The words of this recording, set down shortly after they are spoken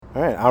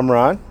All right, I'm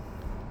Ron,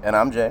 And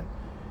I'm Jay.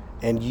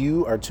 and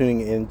you are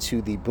tuning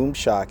into the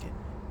Boomshock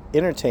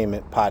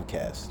Entertainment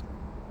Podcast.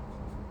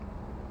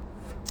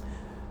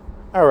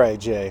 All right,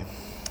 Jay.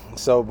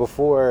 So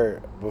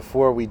before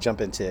we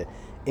jump into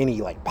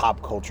any like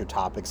pop culture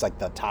topics, like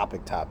the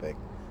topic,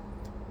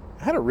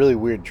 I had a really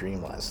weird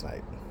dream last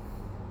night.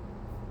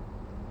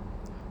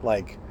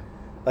 Like,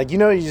 you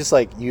just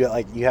you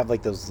have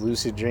like those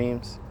lucid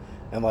dreams,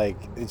 and like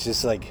it's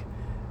just like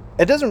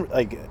it doesn't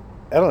like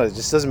I don't know, it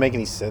just doesn't make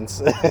any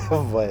sense,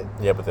 but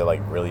Yeah, but they're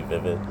like really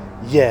vivid.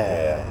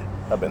 yeah.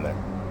 I've been there.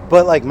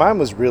 But like mine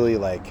was really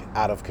like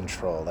out of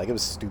control. Like it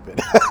was stupid.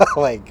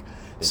 like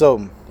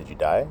so Did you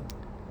die?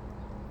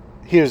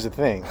 here's the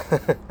thing.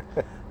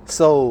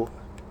 So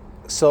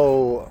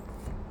so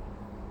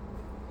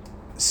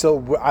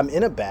I'm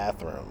in a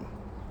bathroom,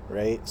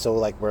 right? So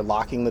like we're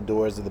locking the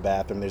doors of the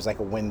bathroom. There's like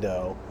a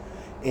window,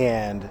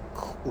 and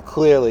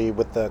clearly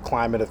with the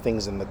climate of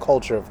things and the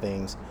culture of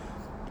things,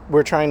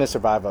 we're trying to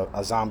survive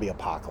a zombie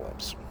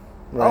apocalypse,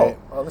 right?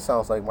 Oh, this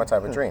sounds like my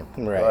type of dream.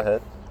 Right. Go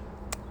ahead.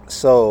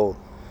 So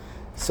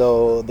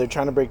they're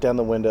trying to break down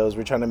the windows.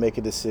 We're trying to make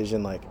a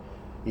decision, like,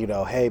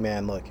 hey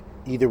man, look,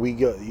 either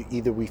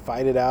we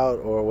fight it out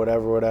or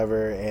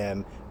whatever,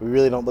 and we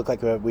really don't look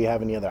like we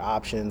have any other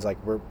options.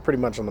 Like we're pretty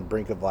much on the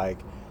brink of like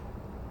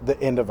the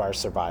end of our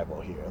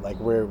survival here. Like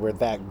we're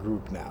that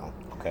group now,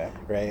 Okay.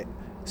 right?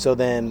 So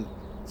then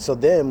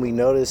we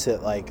notice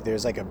that like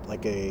there's like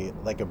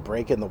a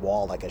break in the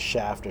wall, like a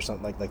shaft or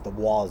something, like the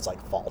wall is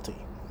like faulty.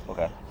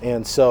 Okay.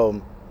 And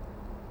so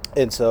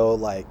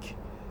like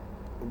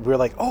we're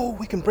like, oh,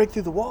 we can break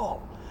through the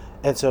wall.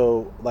 And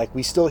so like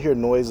we still hear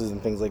noises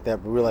and things like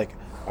that, but we're like,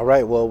 all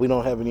right, well, we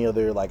don't have any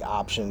other like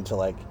option to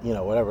like,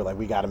 whatever, like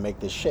we got to make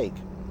this shake.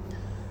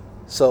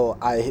 So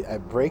I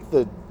break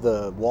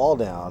the wall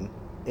down,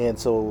 and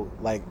so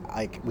like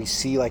we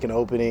see like an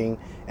opening,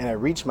 and I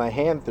reach my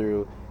hand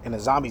through, and a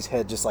zombie's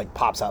head just like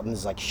pops out and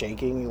is like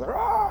shaking. He's like,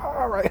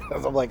 ah, right.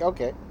 So I'm like,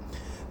 okay.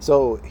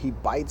 So he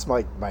bites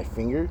my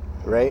finger,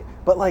 right?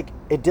 But like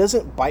it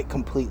doesn't bite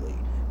completely.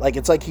 Like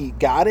it's like he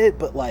got it,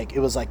 but like it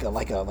was like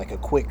a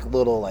quick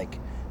little like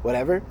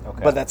whatever.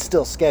 Okay. But that's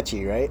still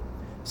sketchy, right?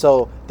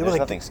 So they were There's like,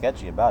 nothing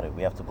sketchy about it.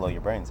 We have to blow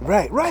your brains out.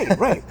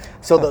 right.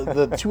 So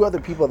the two other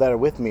people that are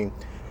with me,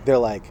 they're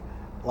like,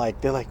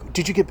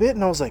 did you get bit?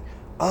 And I was like,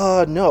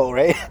 no,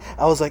 right?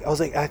 I was like,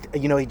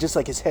 he just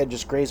like his head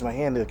just grazed my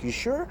hand. They're like, you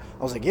sure?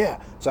 I was like,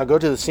 yeah. So I go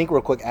to the sink real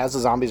quick as the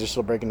zombies are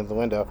still breaking in the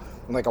window.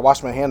 And like I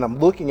wash my hand. I'm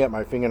looking at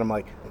my finger, and I'm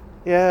like,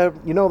 yeah,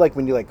 like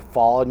when you like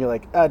fall and you're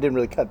like, I didn't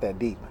really cut that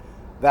deep.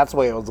 That's the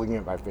way I was looking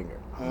at my finger,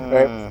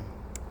 right?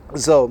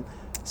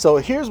 So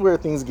here's where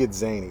things get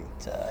zany.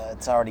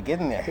 It's already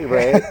getting there.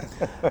 Right?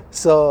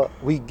 So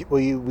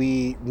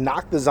we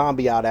knock the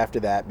zombie out after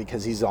that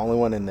because he's the only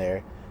one in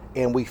there,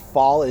 and we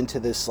fall into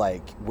this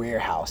like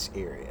warehouse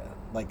area,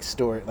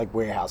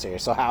 warehouse area.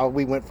 So how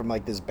we went from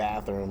like this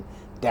bathroom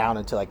down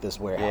into like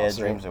this warehouse.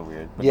 Yeah, dreams are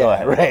weird. But Yeah,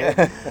 go ahead.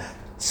 right.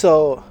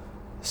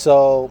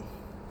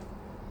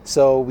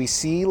 So we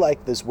see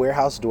like this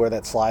warehouse door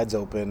that slides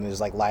open.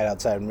 There's like light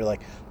outside, and we're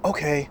like,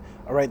 okay,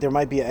 all right, there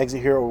might be an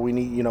exit here, or we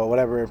need,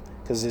 whatever,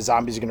 because the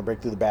zombies are gonna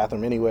break through the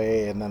bathroom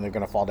anyway, and then they're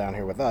gonna fall down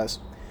here with us.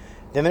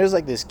 Then there's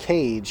like this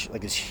cage,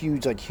 like this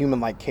huge, like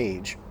human-like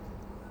cage,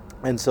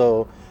 and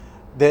so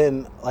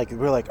then like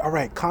we're like, all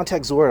right,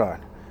 contact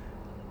Zordon.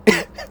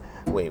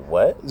 Wait,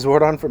 what?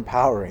 Zordon from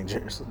Power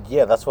Rangers.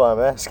 Yeah, that's why I'm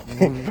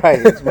asking.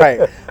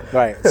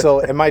 right.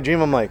 So in my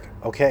dream, I'm like,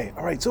 okay,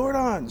 all right,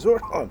 Zordon.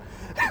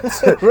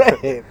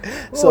 Right.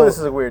 So this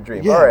is a weird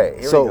dream. Yeah. All right,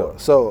 here we go.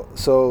 So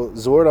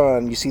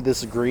Zordon, you see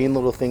this green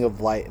little thing of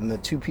light, and the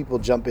two people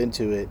jump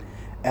into it,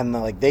 and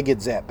like they get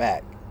zapped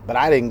back, but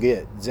I didn't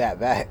get zapped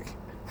back,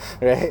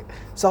 right?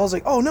 So I was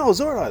like, oh no,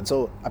 Zordon.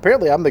 So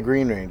apparently I'm the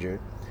Green Ranger,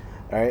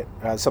 all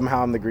right?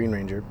 Somehow I'm the Green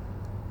Ranger,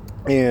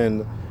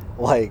 and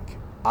like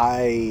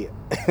I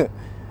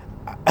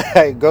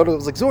go to, it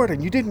was like,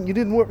 Zordon, you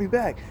didn't warp me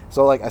back.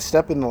 So like I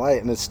step in the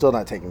light, and it's still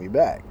not taking me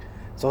back.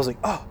 So I was like,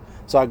 oh.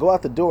 So I go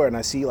out the door, and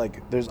I see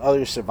like there's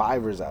other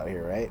survivors out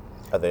here, right?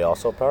 Are they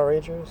also Power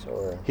Rangers,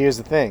 or? Here's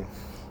the thing.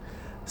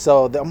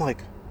 So I'm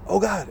like, oh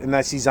God. And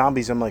I see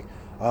zombies. I'm like,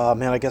 oh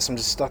man, I guess I'm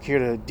just stuck here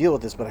to deal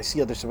with this. But I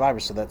see other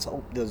survivors, so that's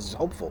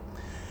hopeful.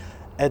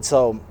 And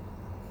so,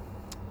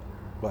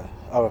 what?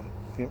 Oh,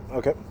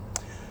 okay.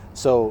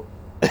 So,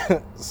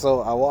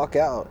 so I walk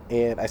out,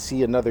 and I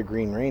see another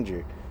Green Ranger.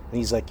 And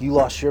he's like, you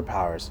lost your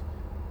powers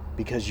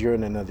because you're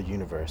in another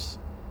universe.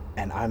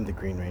 And I'm the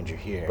Green Ranger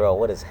here. Bro,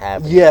 what is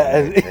happening Yeah.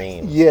 in your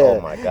dreams? Yeah.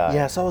 Oh my God.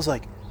 Yeah, so I was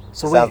like,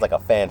 Sounds like a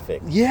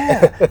fanfic.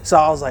 Yeah. So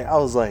I was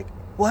like,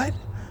 what?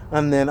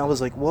 And then I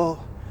was like,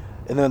 well,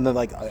 and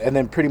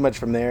then pretty much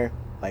from there,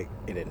 like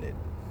it ended.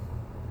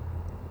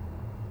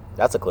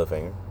 That's a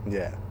cliffhanger.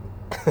 Yeah.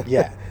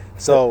 Yeah.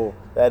 So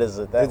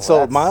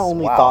my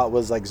only thought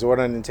was like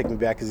Zordon didn't take me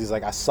back because he's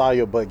like, I saw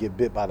your butt get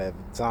bit by that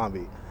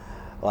zombie.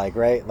 Like,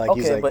 right? Like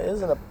Okay, he's like, but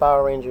isn't a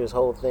Power Ranger's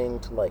whole thing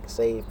to like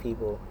save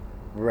people?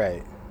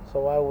 right. So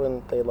why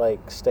wouldn't they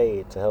like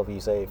stay to help you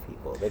save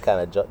people? They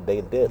kind of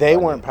they did. They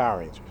weren't Power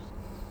Rangers.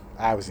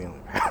 I was the only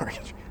Power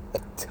Ranger.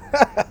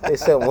 They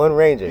sent one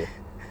ranger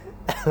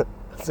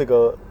to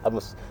go.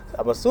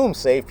 I'm assume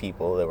save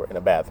people that were in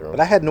a bathroom. But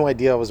I had no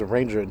idea I was a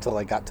ranger until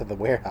I got to the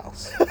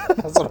warehouse.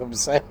 That's what I'm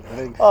saying.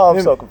 Like, Oh,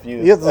 I'm so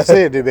confused. You have to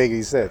say it didn't make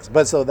any sense.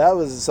 But so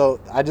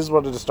I just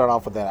wanted to start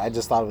off with that. I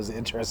just thought it was an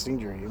interesting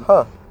dream.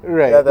 Huh.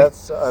 Right. Yeah,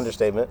 that's an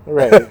understatement.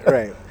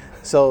 Right.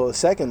 So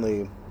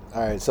secondly,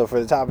 all right, so for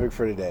the topic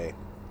for today.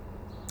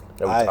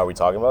 Are we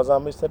talking about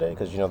zombies today?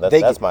 Because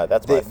that's my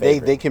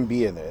favorite. They can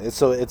be in there.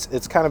 So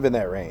it's kind of in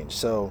that range.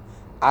 So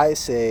I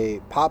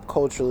say pop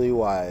culturally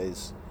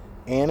wise,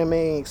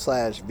 anime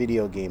 /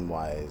 video game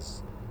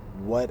wise,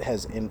 what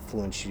has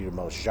influenced you the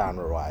most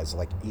genre wise,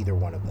 like either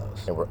one of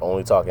those? And we're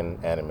only talking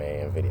anime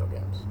and video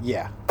games.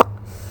 Yeah.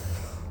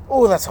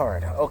 Oh, that's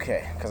hard.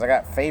 Okay, because I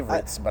got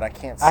favorites, but I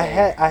can't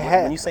say.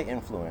 When you say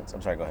influence,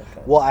 I'm sorry. Go ahead.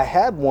 Well, I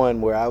had one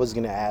where I was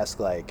gonna ask,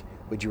 like,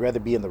 would you rather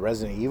be in the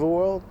Resident Evil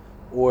world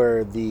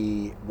or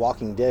the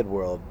Walking Dead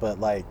world? But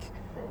like,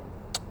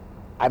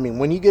 I mean,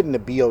 when you get into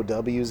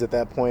BOWs at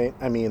that point,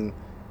 I mean,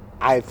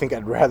 I think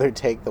I'd rather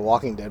take the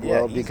Walking Dead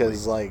world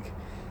because like,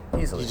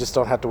 you just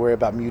don't have to worry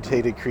about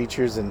mutated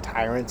creatures and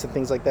tyrants and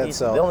things like that.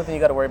 So the only thing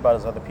you got to worry about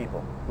is other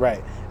people.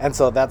 Right, and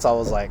so that's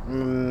always like,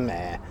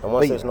 nah. And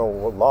once there's no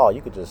law,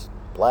 you could just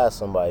blast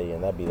somebody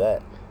and that'd be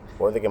that.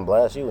 Or they can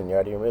blast you and you're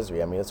out of your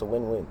misery. I mean, it's a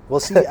win-win. Well,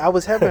 see, I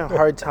was having a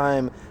hard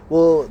time.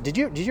 Well, did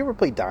you ever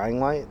play Dying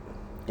Light?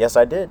 Yes,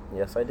 I did.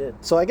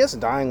 So I guess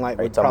Dying Light.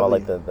 Are you talking about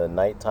like the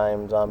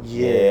nighttime zombies?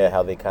 Yeah,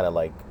 how they kind of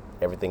like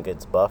everything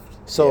gets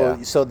buffed. So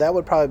that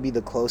would probably be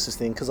the closest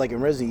thing, because like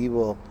in Resident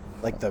Evil,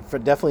 like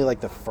definitely like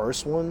the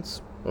first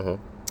ones,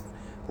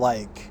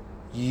 like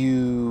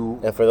you.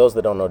 And for those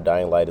that don't know,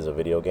 Dying Light is a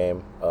video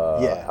game.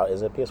 Yeah.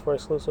 Is it PS4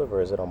 exclusive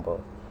or is it on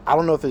both? I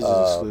don't know if it's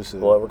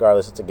exclusive. Well,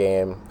 regardless, it's a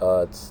game.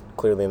 It's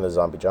clearly in the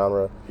zombie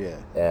genre. Yeah.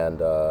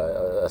 And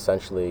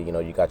essentially,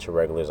 you got your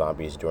regular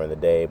zombies during the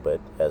day,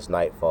 but as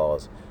night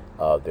falls,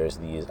 there's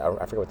these, I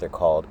forget what they're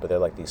called, but they're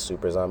like these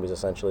super zombies,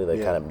 essentially.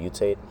 They kind of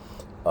mutate,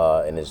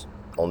 and it's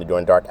only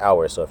during dark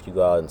hours. So if you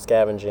go out and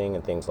scavenging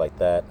and things like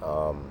that,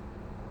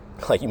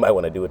 like you might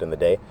want to do it in the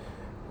day,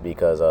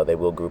 because they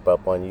will group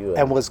up on you.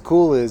 And what's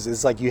cool is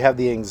it's like you have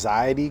the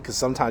anxiety because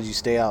sometimes you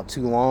stay out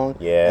too long.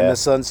 Yeah. And the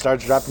sun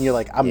starts dropping. You're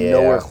like, I'm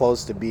nowhere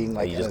close to being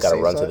like. You just gotta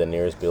run to the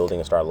nearest building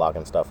and start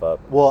locking stuff up.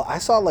 Well, I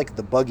saw like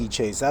the buggy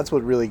chase. That's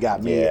what really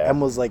got me. Yeah. And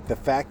was like the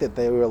fact that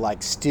they were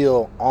like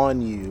still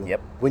on you.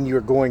 Yep. When you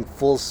were going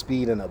full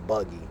speed in a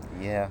buggy.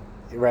 Yeah.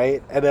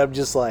 Right. And I'm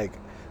just like,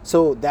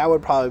 so that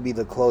would probably be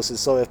the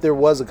closest. So if there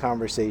was a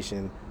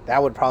conversation,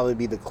 that would probably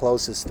be the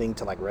closest thing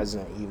to like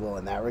Resident Evil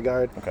in that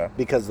regard. Okay.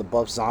 Because the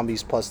buff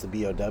zombies plus the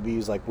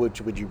BOWs, like,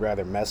 which would you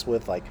rather mess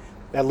with? Like,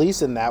 at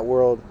least in that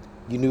world,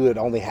 you knew it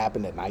only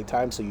happened at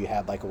nighttime, so you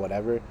had like a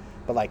whatever.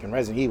 But like in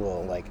Resident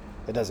Evil, like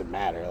it doesn't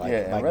matter. Like,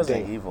 yeah, in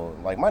Resident Evil,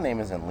 like my name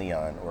isn't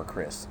Leon or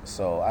Chris,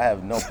 so I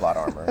have no plot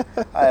armor.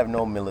 I have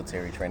no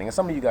military training, and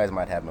some of you guys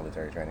might have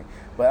military training.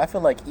 But I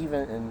feel like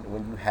even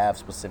when you have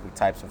specific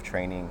types of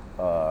training,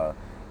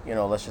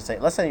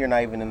 let's say you're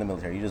not even in the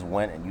military. You just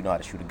went and you know how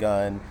to shoot a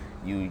gun.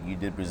 You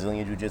did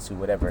Brazilian Jiu-Jitsu,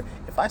 whatever.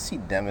 If I see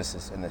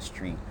Nemesis in the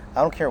street,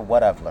 I don't care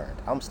what I've learned.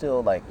 I'm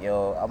still like,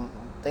 I'm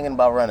thinking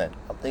about running.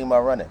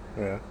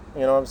 Yeah.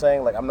 You know what I'm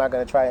saying? Like, I'm not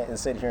going to try and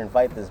sit here and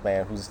fight this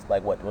man who's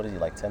like, what is he,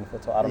 like 10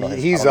 foot tall? I don't know.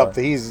 He's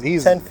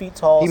 10 feet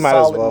tall, he might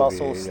solid as well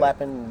muscle, be,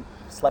 yeah.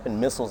 slapping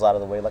missiles out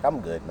of the way. Like, I'm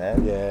good,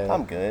 man. Yeah.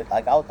 I'm good.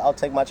 Like, I'll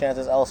take my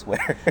chances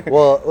elsewhere.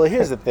 well,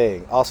 here's the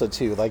thing. Also,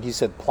 too, like you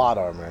said, plot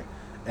armor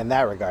in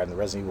that regard in the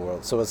Resident Evil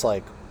world. So it's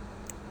like,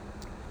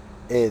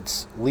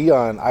 it's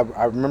Leon.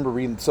 I remember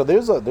reading. So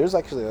there's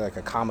actually like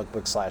a comic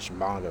book /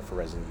 manga for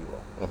Resident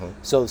Evil. Mm-hmm.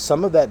 So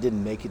some of that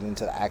didn't make it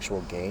into the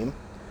actual game.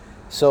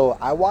 So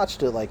I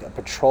watched it like a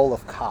patrol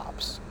of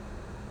cops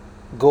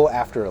go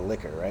after a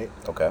liquor, right?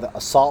 Okay. The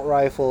assault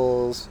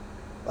rifles,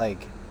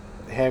 like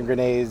hand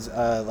grenades,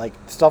 like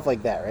stuff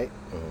like that, right?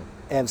 Mm-hmm.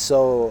 And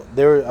so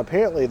there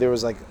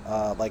was like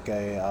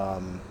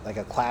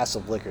a class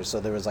of liquors. So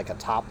there was like a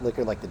top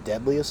liquor, like the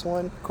deadliest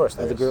one. Of course,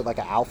 there the is. group, like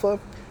an alpha,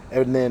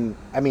 and then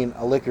I mean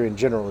a liquor in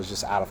general is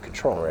just out of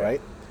control,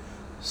 right?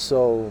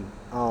 So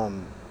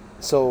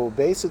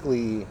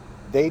basically,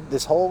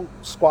 this whole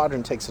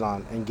squadron takes it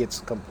on and gets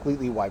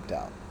completely wiped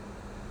out,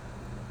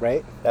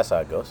 right? That's how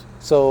it goes.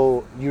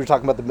 So you were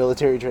talking about the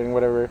military training,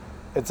 whatever.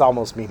 It's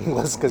almost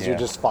meaningless because you're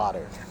just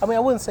fodder. I mean, I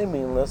wouldn't say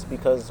meaningless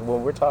because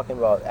when we're talking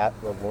about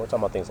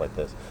things like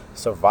this,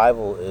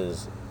 survival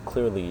is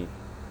clearly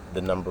the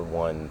number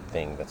one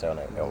thing that's on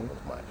everyone's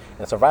mind.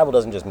 And survival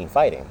doesn't just mean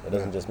fighting. It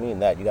doesn't just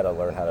mean that. You got to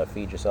learn how to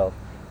feed yourself,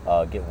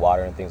 get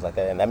water and things like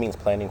that. And that means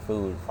planting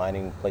food,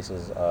 finding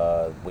places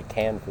with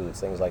canned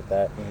foods, things like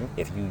that. Mm-hmm.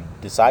 If you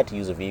decide to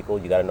use a vehicle,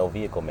 you got to know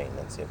vehicle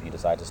maintenance. If you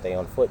decide to stay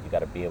on foot, you got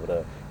to be able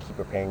to keep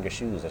repairing your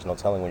shoes. There's no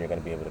telling when you're going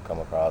to be able to come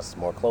across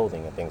more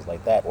clothing and things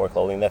like that, or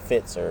clothing that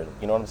fits, or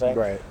you know what I'm saying?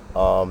 Right.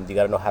 You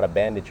got to know how to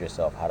bandage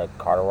yourself, how to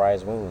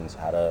cauterize wounds,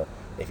 how to.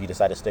 If you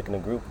decide to stick in a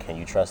group, can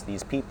you trust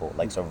these people?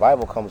 Like,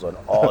 survival comes on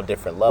all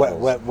different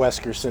levels. Wet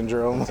Wesker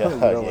syndrome.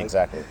 Yeah,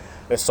 exactly.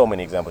 There's so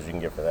many examples you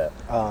can give for that.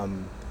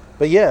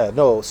 But yeah,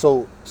 no.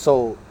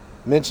 So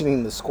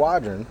mentioning the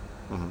squadron,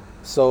 Mm-hmm.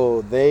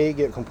 so they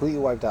get completely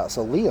wiped out.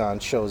 So Leon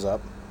shows up,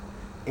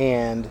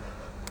 and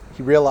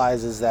he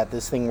realizes that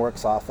this thing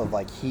works off of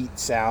like heat,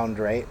 sound,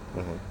 right?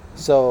 Mm-hmm.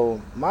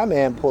 So my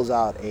man pulls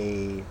out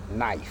a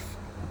knife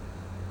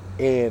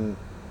and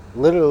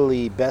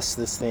literally bests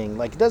this thing.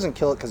 Like, it doesn't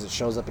kill it because it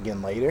shows up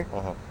again later,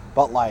 Uh-huh.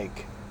 but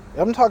like,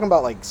 I'm talking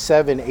about like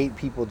 7, 8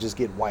 people just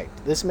get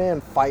wiped. This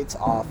man fights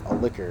off a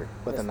liquor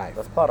with a knife.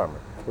 That's plot armor.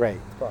 Right.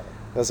 That's plot armor.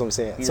 That's what I'm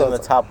saying. He's So in the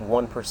it's- top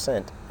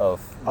 1%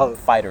 of Oh.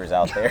 fighters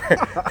out there.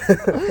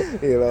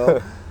 you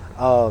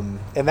know.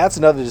 And that's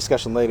another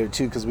discussion later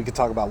too, because we could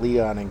talk about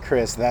Leon and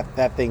Chris.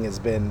 That thing has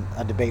been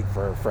a debate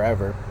for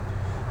forever.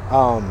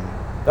 Oh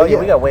But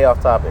yeah, we got way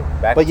off topic.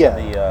 Back But to yeah.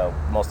 the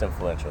most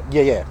influential.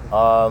 Yeah.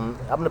 I'm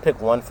gonna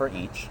pick one for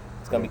each.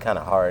 It's gonna be kind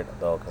of hard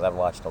though, because I've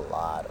watched a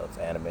lot of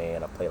anime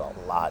and I've played a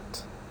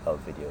lot of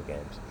video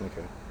games.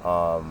 Okay.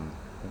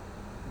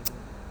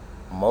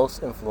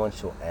 Most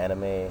influential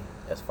anime,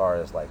 as far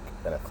as like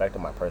an effect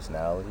on my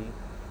personality,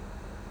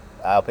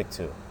 I'll pick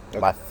two. Okay.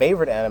 My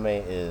favorite anime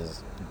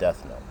is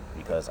Death Note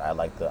because I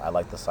like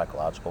the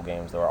psychological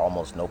games. There were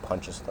almost no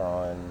punches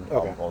thrown.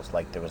 Okay. Almost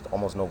like there was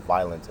almost no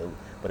violence,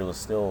 but it was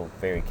still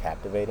very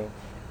captivating.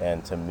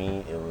 And to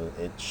me,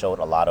 it showed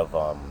a lot of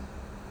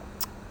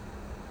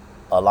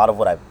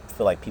what I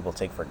feel like people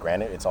take for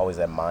granted. It's always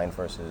that mind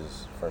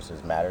versus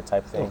matter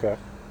type thing. Okay.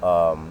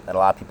 And a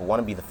lot of people want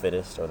to be the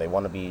fittest, or they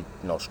want to be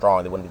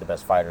strong. They want to be the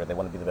best fighter. They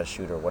want to be the best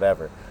shooter,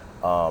 whatever.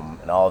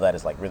 And all of that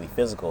is like really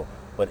physical.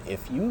 But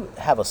if you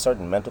have a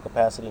certain mental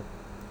capacity,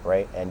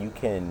 right, and you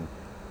can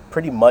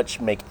pretty much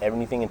make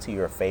everything into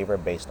your favor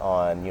based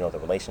on the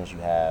relations you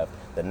have,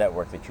 the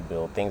network that you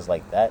build, things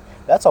like that.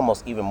 That's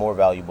almost even more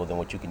valuable than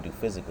what you can do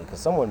physically, because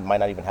someone might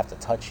not even have to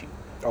touch you.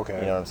 Okay.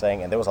 You know what I'm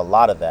saying? And there was a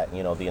lot of that,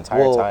 the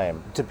entire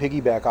time. To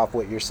piggyback off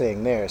what you're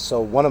saying there, so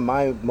one of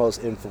my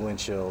most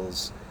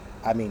influentials,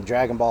 I mean,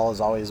 Dragon Ball has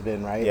always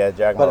been, right? Yeah,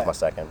 Dragon Ball was my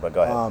second, but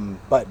go ahead.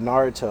 But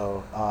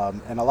Naruto,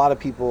 and a lot of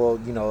people,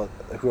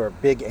 who are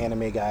big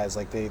anime guys,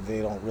 like they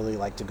don't really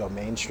like to go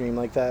mainstream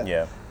like that.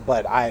 Yeah.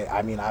 But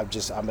I mean,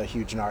 I'm a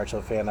huge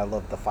Naruto fan. I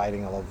love the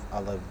fighting. I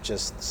love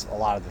just a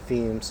lot of the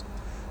themes.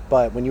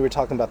 But when you were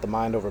talking about the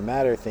mind over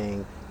matter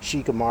thing,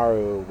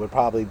 Shikamaru would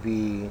probably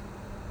be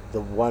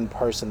the one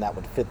person that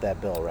would fit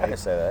that bill, right? I can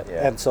say that,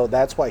 yeah. And so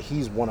that's why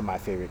he's one of my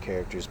favorite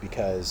characters,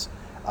 because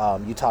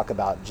you talk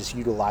about just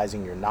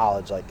utilizing your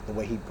knowledge, like the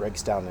way he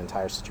breaks down the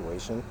entire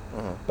situation.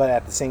 Mhm. But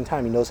at the same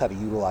time, he knows how to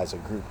utilize a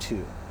group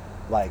too,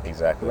 like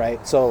Exactly.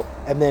 right. So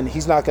and then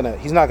he's not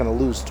gonna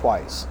lose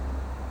twice,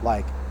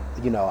 like.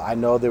 I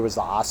know there was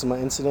the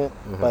Asuma incident,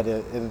 but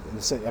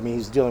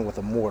he's dealing with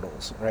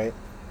immortals, right?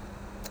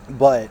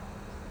 But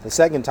the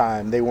second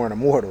time, they weren't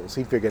immortals.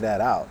 He figured that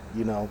out,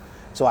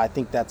 So I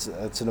think that's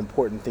an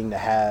important thing to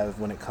have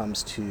when it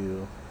comes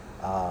to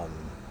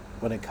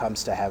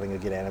having a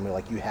good anime.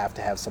 Like, you have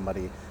to have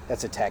somebody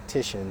that's a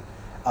tactician.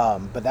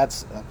 But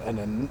that's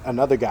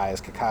another guy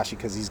is Kakashi,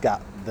 because he's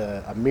got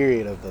a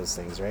myriad of those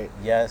things, right?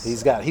 Yes.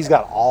 He's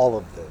got all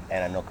of them.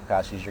 And I know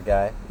Kakashi's your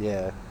guy.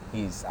 Yeah.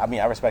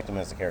 I respect him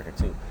as a character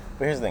too.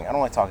 But here's the thing, I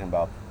don't like talking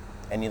about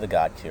any of the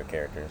god tier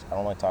characters. I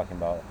don't like talking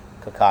about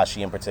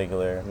Kakashi in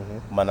particular,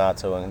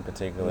 Minato in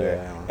particular,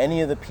 Yeah.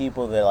 any of the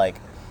people that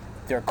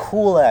they're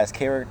cool ass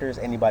characters.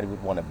 Anybody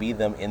would want to be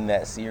them in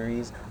that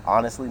series.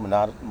 Honestly,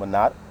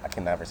 Minato, I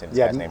can never say this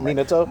guy's name right.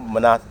 Minato?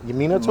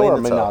 Minato or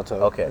Minato?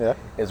 Okay. Yeah.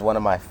 Is one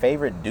of my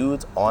favorite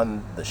dudes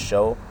on the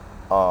show.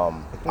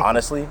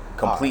 Honestly,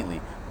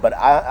 completely. But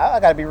I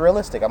gotta be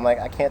realistic. I'm like,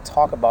 I can't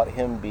talk about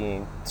him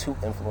being too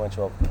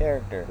influential of a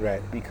character.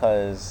 Right.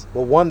 Because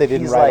Well, one, they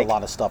didn't he's write like- a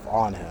lot of stuff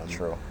on him.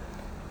 True.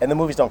 And the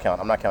movies don't count.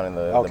 I'm not counting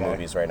the Okay.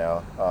 movies right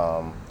now.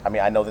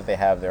 I know that they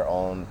have their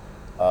own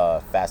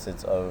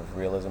facets of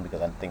realism,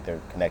 because I think they're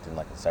connected in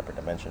like a separate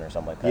dimension or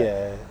something like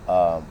that.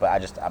 Yeah.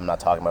 But I'm not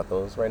talking about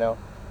those right now.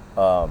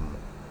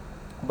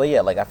 But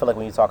yeah, I feel like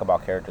when you talk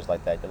about characters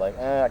like that, you're like,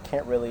 I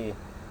can't really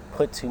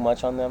put too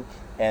much on them.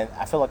 And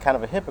I feel like kind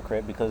of a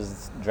hypocrite,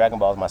 because Dragon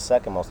Ball is my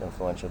second most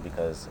influential,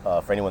 because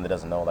for anyone that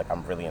doesn't know,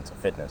 I'm really into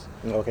fitness.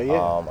 Okay,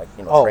 yeah.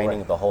 Training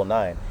right. the whole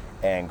nine.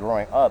 And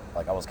growing up,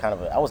 I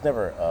was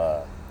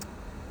never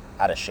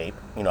out of shape.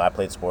 I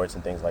played sports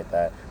and things like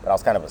that, but I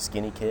was kind of a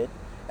skinny kid,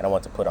 and I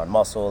wanted to put on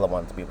muscle. I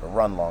wanted to be able to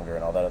run longer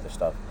and all that other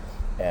stuff.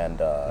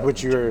 And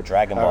Which you're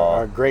Dragon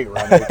Ball, a great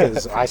runner,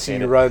 because I see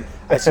you run.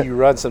 I see you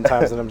run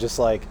sometimes, and I'm just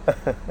like,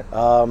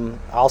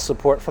 I'll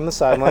support from the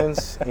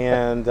sidelines,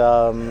 and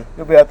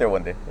you'll be out there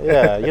one day.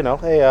 yeah,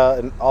 hey,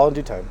 all in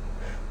due time.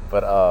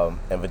 But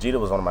and Vegeta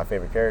was one of my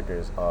favorite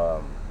characters.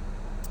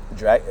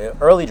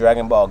 Early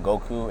Dragon Ball,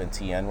 Goku and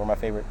Tien were my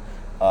favorite.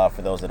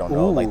 For those that don't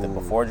know,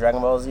 before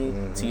Dragon Ball Z,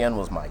 Tien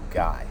was my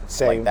guy.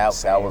 Same.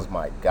 That was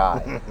my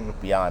guy.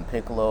 Beyond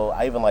Piccolo,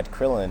 I even liked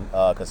Krillin,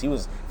 because he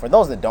was. For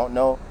those that don't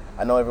know,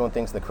 I know everyone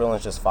thinks that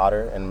Krillin's just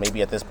fodder, and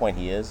maybe at this point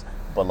he is,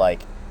 but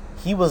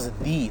he was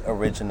the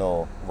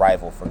original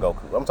rival for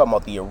Goku. I'm talking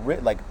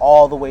about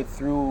all the way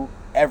through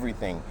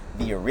everything.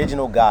 The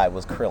original guy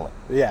was Krillin.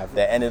 Yeah.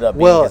 That ended up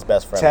being his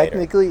best friend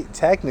later.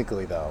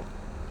 Technically though,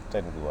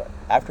 technically what?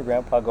 After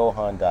Grandpa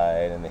Gohan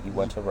died, and then he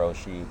went to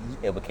Roshi,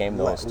 it became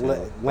those two.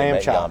 They Lamb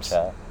met chops.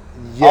 Yamcha.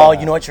 Yeah. Oh,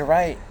 you know what? You're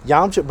right.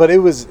 Yamcha, but it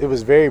was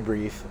very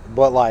brief,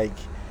 but like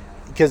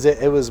because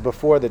it was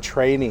before the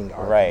training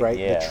arc, right?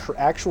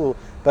 Yeah.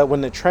 But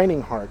when the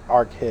training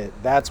arc hit,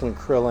 that's when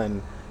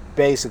Krillin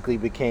basically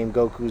became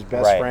Goku's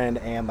best friend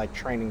and like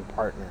training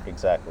partner.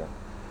 Exactly.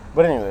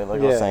 But anyway,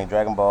 like I was saying,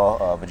 Dragon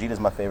Ball, Vegeta's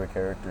my favorite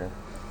character,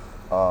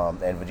 and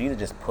Vegeta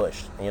just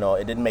pushed. You know,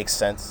 it didn't make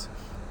sense,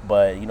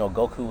 but you know,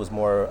 Goku was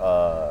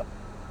more.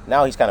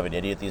 Now he's kind of an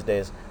idiot these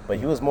days, but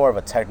he was more of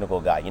a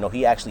technical guy. You know,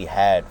 he actually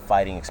had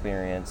fighting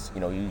experience.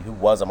 You know, he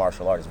was a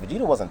martial artist.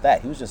 Vegeta wasn't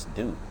that. He was just a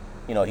dude.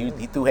 You know,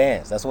 he threw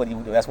hands. That's what he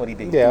did.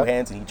 He threw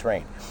hands and he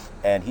trained.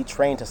 And he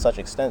trained to such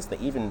extent that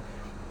even,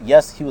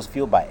 yes, he was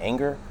fueled by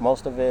anger,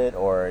 most of it,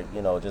 or,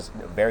 you know, just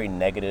very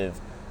negative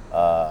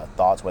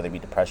thoughts, whether it be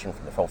depression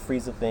from the whole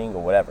Frieza thing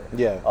or whatever.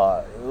 Yeah.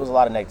 It was a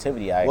lot of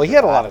negativity. He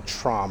had a lot of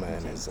trauma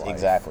in his life.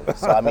 Exactly.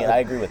 So, I mean, I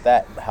agree with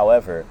that.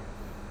 However,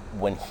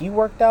 when he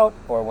worked out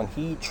or when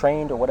he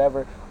trained or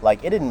whatever,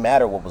 like, it didn't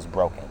matter what was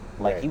broken.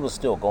 Like, he was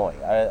still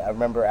going. I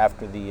remember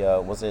after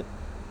the,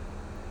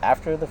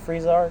 after the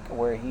Frieza arc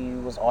where he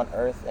was on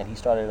Earth and he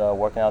started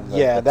working out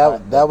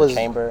the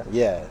chamber.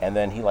 Yeah. And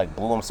then he like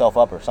blew himself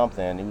up or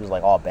something. He was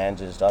like all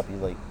bandaged up. He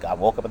like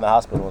woke up in the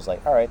hospital and was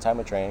like, all right, time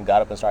to train.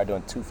 Got up and started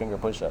doing 2-finger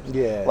push-ups.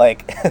 Yeah.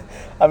 Like,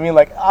 I mean,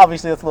 like,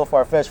 obviously that's a little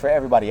far-fetched for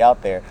everybody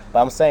out there,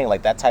 but I'm saying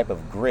like that type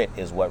of grit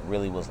is what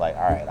really was like,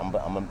 all right,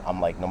 I'm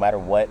like, no matter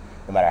what,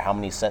 no matter how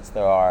many sets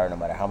there are, no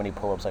matter how many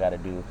pull-ups I got to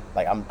do,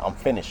 like I'm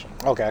finishing.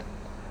 Okay.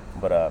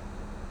 But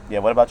yeah,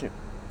 what about you?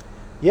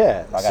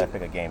 Yeah. I gotta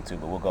pick a game too,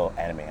 but we'll go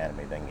anime,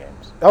 then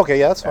games. Okay,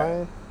 yeah, that's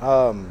fine.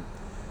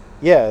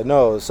 Yeah,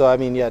 no, so I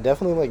mean, yeah,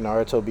 definitely like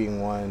Naruto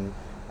being one.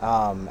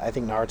 I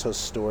think Naruto's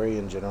story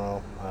in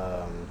general,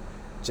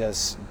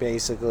 just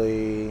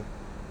basically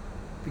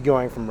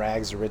going from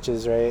rags to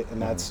riches, right?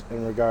 And that's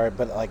in regard,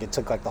 but like it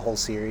took like the whole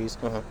series.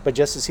 But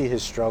just to see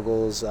his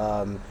struggles,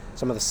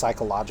 some of the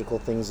psychological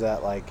things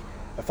that like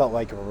I felt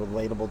like were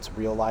relatable to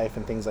real life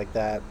and things like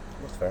that.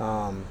 That's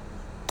fair.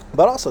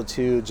 But also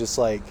too, just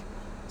like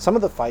some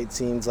of the fight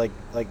scenes, like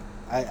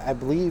I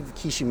believe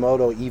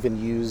Kishimoto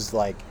even used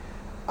like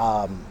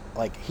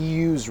he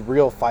used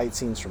real fight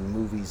scenes from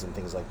movies and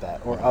things like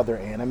that, or other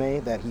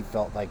anime that he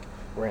felt like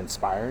were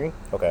inspiring.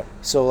 Okay.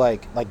 So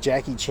like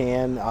Jackie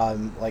Chan,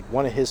 like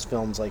one of his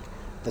films, like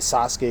the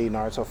Sasuke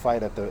Naruto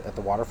fight at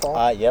the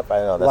waterfall. Yep, I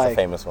know that's a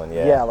famous one.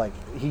 Yeah. Yeah, like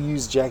he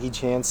used Jackie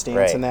Chan's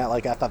stance in that.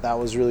 Like I thought that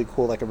was really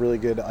cool, like a really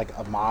good like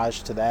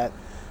homage to that.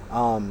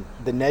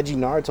 The Neji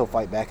Naruto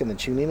fight back in the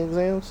Chunin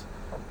exams.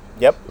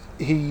 Yep.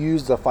 He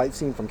used a fight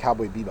scene from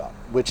Cowboy Bebop,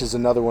 which is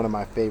another one of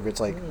my favorites.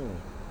 Like,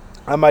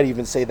 I might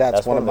even say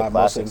that's one of my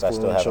most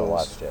influential. I still haven't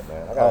watched yet,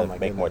 man. I gotta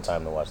make more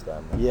time to watch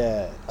that. Man.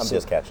 Yeah. I'm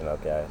just catching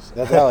up, guys.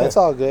 It's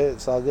all good.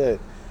 It's all good.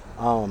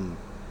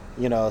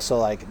 You know, so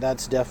like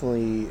that's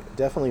definitely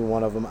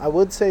one of them. I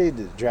would say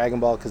Dragon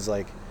Ball because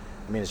like,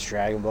 I mean, it's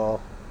Dragon Ball.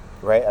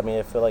 Right, I mean,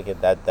 I feel like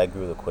that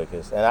grew the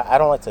quickest, and I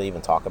don't like to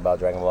even talk about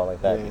Dragon Ball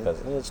like that because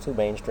it's too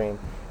mainstream,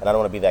 and I don't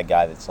want to be that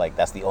guy that's like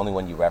that's the only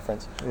one you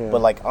reference. But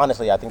like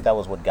honestly, I think that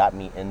was what got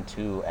me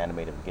into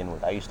anime to begin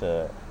with. I used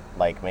to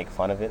like make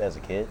fun of it as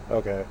a kid.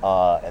 Okay.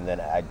 And then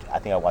I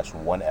think I watched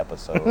one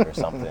episode or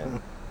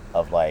something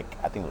of like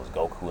I think it was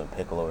Goku and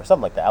Piccolo or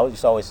something like that. I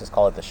used to always just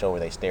call it the show where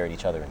they stare at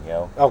each other and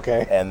yell.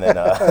 Okay. And then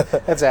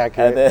that's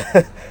accurate.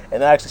 And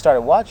then I actually started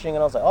watching,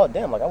 and I was like, oh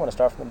damn, like I want to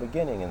start from the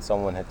beginning. And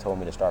someone had told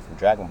me to start from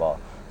Dragon Ball,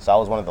 so I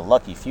was one of the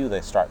lucky few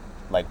that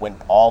went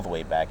all the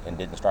way back and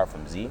didn't start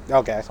from Z.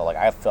 Okay. So like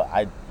I saw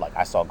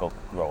Goku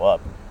grow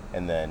up,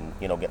 and then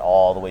get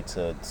all the way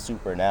to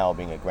Super now,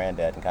 being a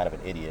granddad and kind of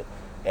an idiot.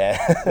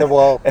 And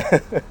well.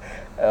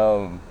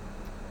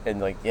 And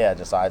like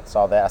just I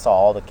saw that. I saw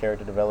all the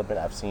character development.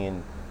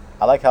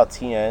 I like how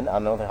Tien. I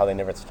don't know how they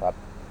never stopped.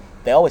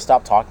 They always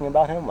stopped talking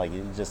about him. Like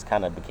he just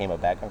kind of became a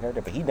background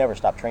character, but he never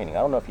stopped training.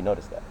 I don't know if you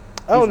noticed that.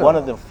 He's one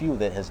of the few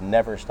that has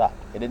never stopped.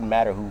 It didn't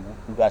matter who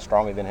got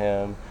stronger than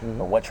him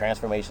or what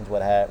transformations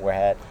were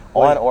had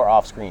on or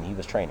off screen. He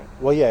was training.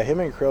 Well, yeah, him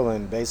and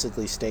Krillin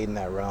basically stayed in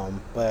that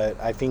realm, but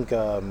I think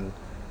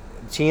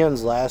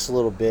Tien's last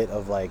little bit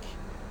of like.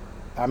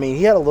 I mean,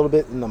 he had a little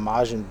bit in the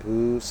Majin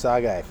Buu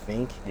saga, I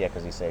think. Yeah,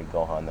 because he saved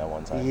Gohan that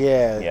one time.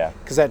 Yeah.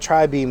 Because that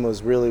Tri-Beam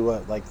was really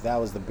that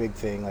was the big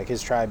thing. Like,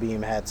 his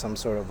Tri-Beam had some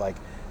sort of, like,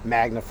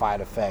 magnified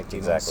effect.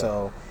 Exactly.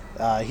 So,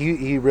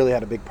 he really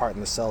had a big part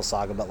in the Cell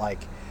saga. But, like,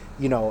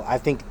 I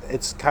think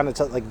it's kind of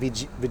tough. Like,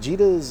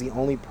 Vegeta is the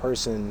only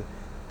person,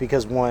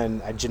 because,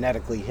 one,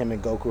 genetically, him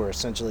and Goku are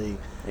essentially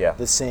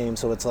the same.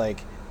 So, it's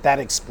like, that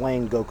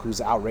explained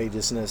Goku's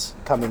outrageousness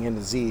coming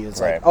into Z. It's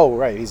like, oh,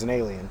 right, he's an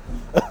alien.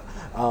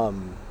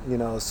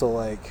 So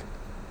like,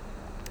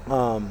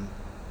 I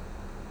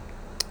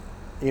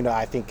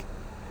think,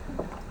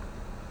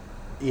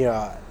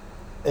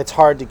 it's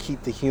hard to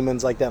keep the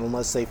humans like that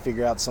unless they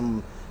figure out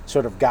some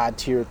sort of god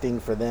tier thing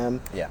for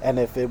them. Yeah. And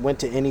if it went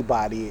to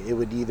anybody, it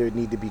would either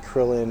need to be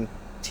Krillin,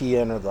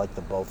 Tien, or like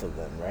the both of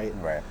them, right?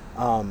 Right.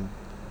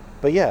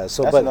 But yeah,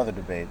 so That's but another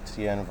debate.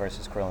 Tien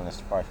versus Krillin as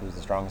far as who's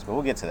the strongest, but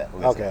we'll get to that.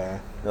 We'll get to okay.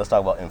 that. Let's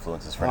talk about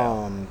influences for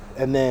now.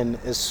 And then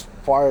as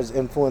far as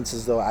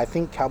influences, though, I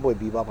think Cowboy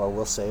Bebop. I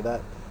will say that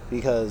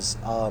because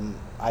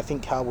I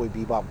think Cowboy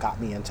Bebop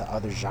got me into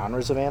other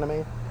genres of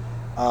anime.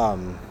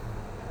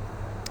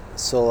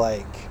 So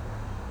like,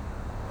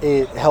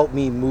 it helped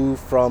me move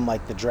from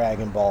like the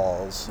Dragon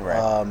Balls,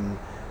 Right.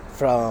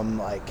 From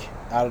like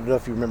I don't know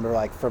if you remember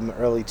like from the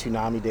early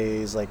Toonami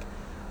days, like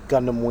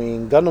Gundam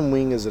Wing. Gundam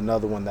Wing is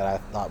another one that I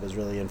thought was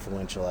really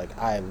influential. Like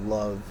I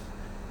love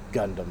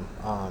Gundam,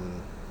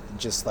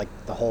 just like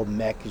the whole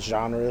mech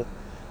genre,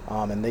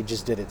 and they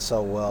just did it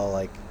so well.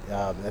 Like,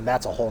 and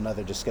that's a whole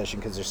nother discussion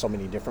because there's so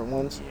many different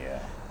ones. Yeah.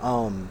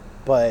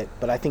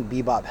 But I think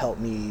Bebop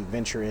helped me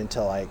venture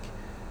into like,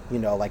 you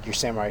know, like your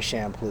Samurai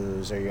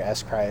Champloo's or your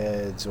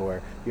Escriades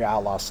or your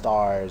Outlaw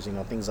Stars, you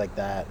know, things like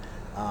that.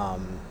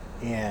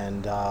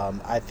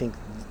 I think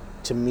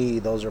to me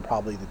those are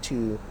probably the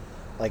two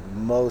like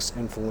most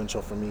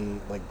influential for me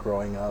like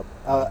growing up.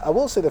 I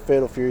will say the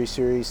Fatal Fury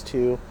series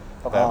too.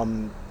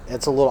 Okay.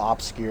 It's a little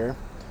obscure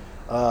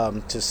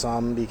to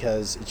some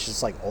because it's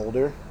just like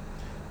older.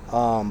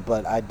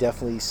 But I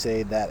definitely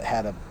say that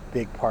had a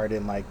big part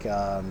in like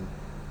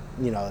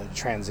you know,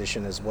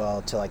 transition as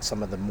well to like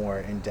some of the more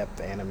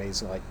in-depth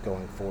animes like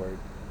going forward.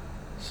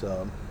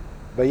 So,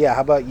 but yeah,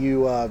 how about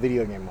you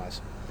video game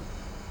wise?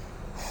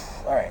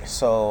 All right.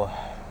 So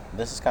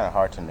this is kind of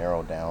hard to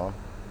narrow down.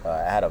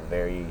 I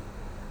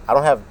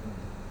don't have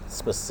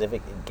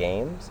specific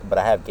games, but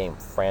I have game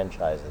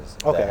franchises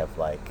Okay. that have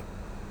like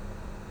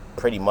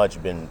pretty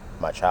much been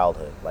my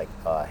childhood. Like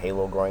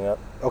Halo growing up.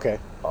 Okay.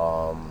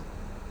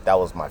 That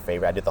was my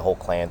favorite. I did the whole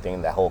clan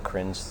thing, that whole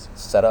cringe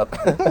setup.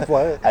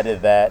 What? I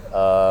did that.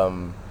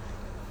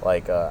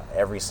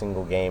 Every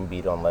single game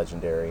beat on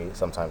Legendary,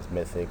 sometimes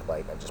Mythic.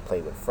 Like I just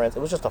played with friends. It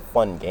was just a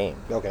fun game.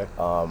 Okay.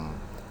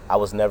 I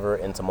was never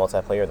into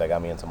multiplayer. That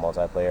got me into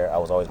multiplayer. I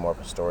was always more of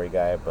a story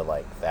guy, but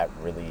like that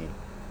really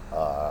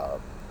got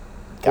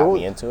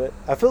me into it.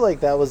 I feel like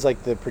that was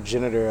like the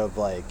progenitor of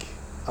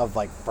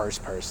like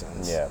first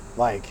persons. Yeah.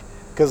 Like,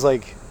 cause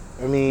like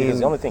I mean, Because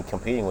the only thing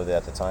competing with it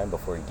at the time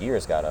before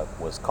Gears got up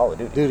was Call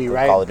of Duty.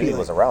 Right? Call of Duty Like-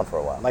 was around for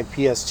a while. like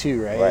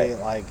PS2, right? Right.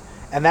 Like,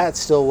 and that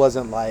still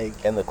wasn't like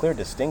And the clear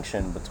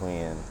distinction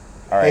between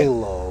all right,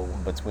 Halo.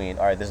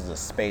 this is a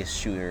space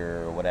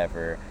shooter or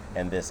whatever,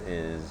 and this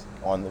is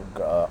on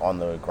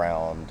the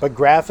ground. But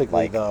graphically,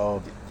 Like,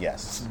 though,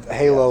 yes,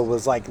 Halo yes.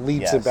 was like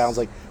leaps and Yes. bounds.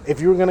 Like,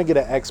 if you were gonna get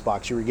an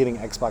Xbox, you were getting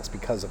Xbox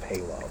because of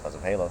Halo. Because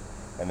of Halo.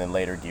 And then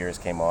later Gears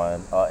came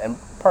on. And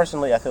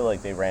personally, I feel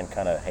like they ran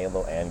kind of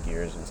Halo and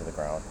Gears into the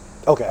ground.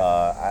 Okay.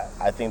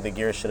 I think the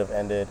Gears should have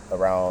ended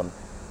around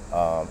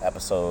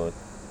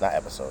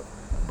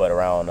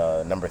around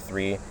number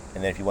 3.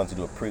 And then if you wanted to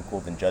do a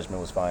prequel, then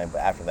Judgment was fine. But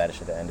after that, it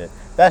should have ended.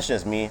 That's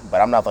just me, but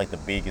I'm not like the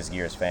biggest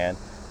Gears fan.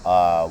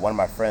 One of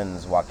my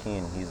friends,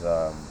 Joaquin, he's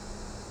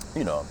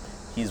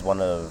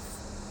one of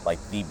like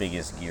the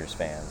biggest Gears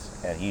fans,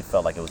 and he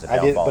felt like it was a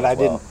downfall.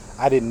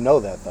 I didn't know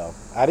that though.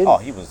 I didn't. Oh,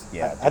 he was,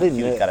 yeah. I didn't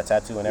He know- got a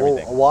tattoo and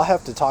everything. Well, I'll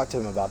have to talk to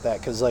him about that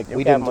because like Yeah,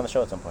 we can have didn't. him on the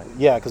show at some point.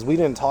 Yeah, because we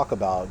didn't talk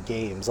about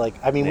games. Like,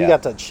 I mean, we Yeah.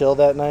 got to chill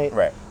that night.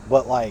 Right.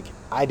 But like,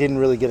 I didn't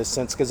really get a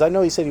sense because I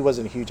know he said he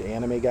wasn't a huge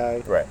anime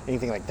guy. Right.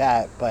 Anything like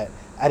that, but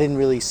I didn't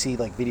really see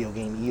like video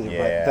game either.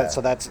 Yeah.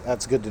 But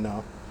that's good to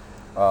know.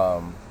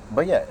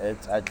 But yeah,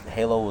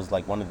 Halo was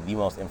like one of the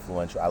most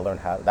influential.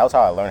 That was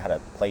how I learned how to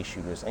play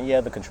shooters. And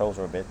yeah, the controls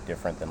were a bit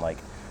different than like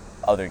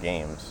other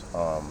games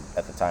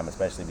at the time,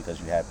 especially because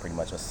you had pretty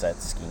much a set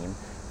scheme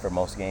for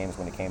most games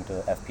when it came to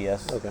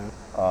FPS. Okay.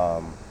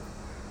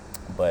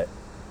 But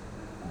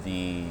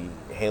the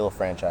Halo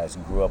franchise,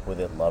 grew up with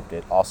it, loved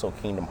it. Also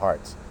Kingdom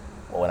Hearts.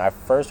 When I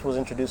first was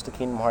introduced to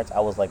Kingdom Hearts,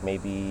 I was like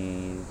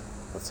maybe,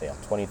 let's say I'm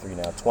 23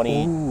 now,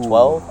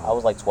 2012. I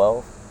was like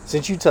 12.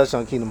 Since you touched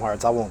on Kingdom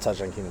Hearts, I won't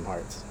touch on Kingdom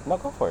Hearts. No,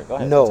 go for it. Go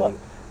ahead. No, What's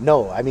up?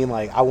 no. I mean,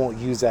 like, I won't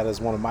use that as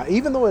one of my.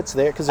 Even though it's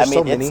there, because I there's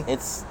mean, so many. it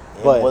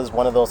but- was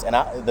one of those, and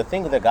the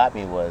thing that got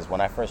me was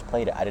when I first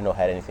played it, I didn't know it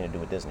had anything to do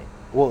with Disney.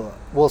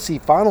 Well, see,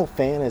 Final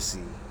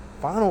Fantasy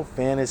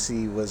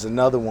was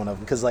another one of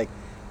them because, like,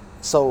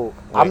 so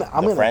Wait, I'm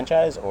the in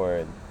franchise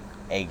or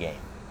a game?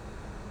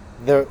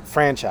 the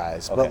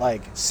franchise, but Okay.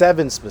 like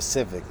 7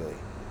 specifically.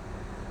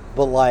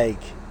 But like,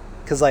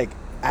 cause like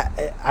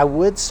I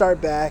would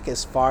start back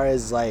as far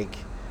as like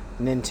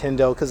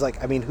Nintendo, cause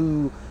like I mean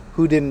who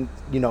didn't,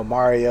 you know,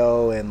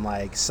 Mario and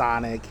like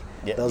Sonic.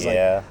 Yeah, Those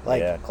yeah,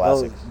 those,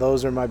 classics.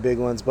 those are my big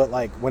ones. But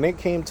like when it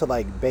came to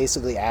like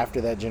basically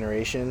after that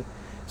generation,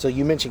 so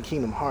you mentioned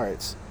Kingdom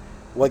Hearts.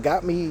 What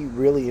got me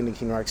really into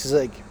Kingdom Hearts is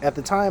like at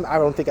the time I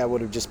don't think I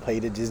would have just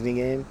played a Disney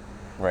game.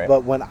 Right.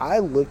 But when I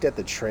looked at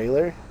the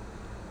trailer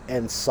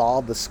and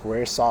saw the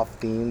Squaresoft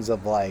themes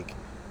of like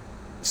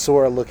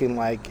Sora looking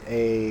like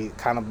a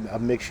kind of a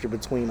mixture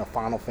between a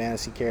Final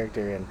Fantasy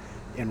character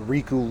and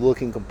Riku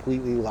looking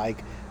completely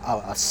like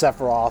a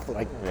Sephiroth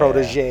like Yeah.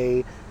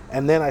 protege,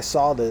 and then I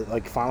saw the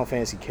like Final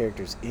Fantasy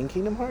characters in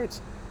Kingdom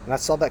Hearts, and I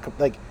saw that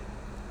like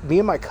me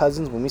and my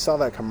cousins when we saw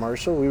that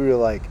commercial, we were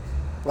like,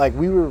 Like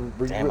we were.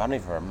 Damn, I don't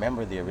even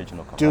remember the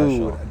original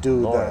commercial.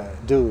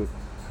 Dude.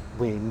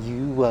 When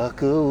you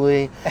walk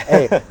away,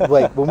 hey,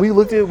 like when we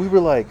looked at it, we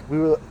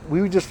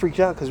were just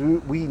freaked out because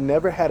we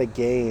never had a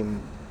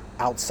game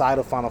outside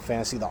of Final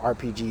Fantasy, the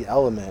RPG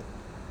element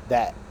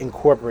that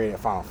incorporated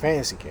Final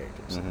Fantasy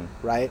characters,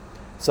 right?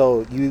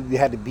 So you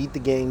had to beat the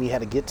game, you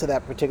had to get to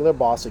that particular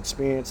boss,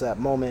 experience that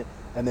moment,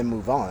 and then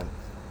move on.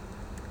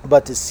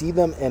 But to see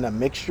them in a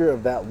mixture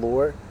of that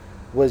lore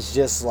was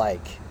just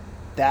like,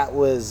 that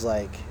was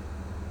like,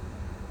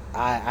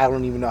 I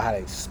don't even know how to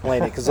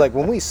explain it. Because like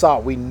when we saw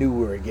it, we knew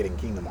we were getting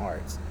Kingdom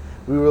Hearts.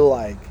 We were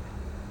like,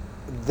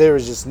 there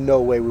was just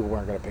no way we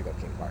weren't going to pick up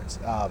Kingdom Hearts.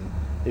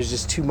 There's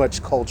just too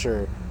much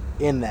culture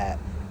in that.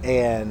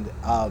 And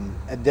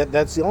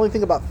that's the only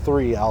thing about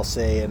 3, I'll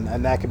say,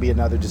 and that could be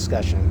another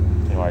discussion.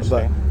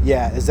 But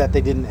yeah, is that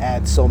they didn't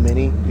add so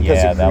many.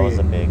 Because that was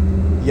a big...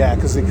 Yeah,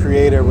 because the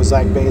creator was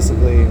like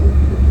basically...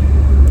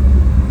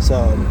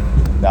 So...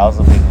 That was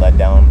a big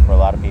letdown for a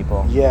lot of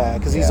people. Yeah,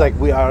 because he's like,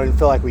 I didn't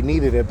feel like we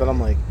needed it, but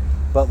I'm like,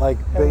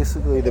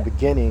 basically the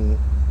beginning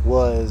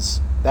was,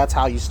 that's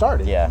how you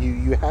started. Yeah.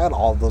 You had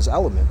all those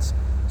elements.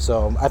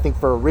 So I think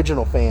for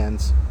original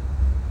fans,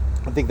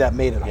 I think that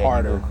made it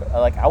harder.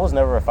 Like, I was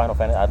never a Final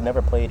Fantasy. I'd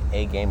never played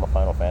a game of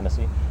Final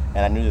Fantasy, and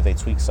I knew that they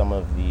tweaked some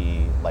of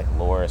the like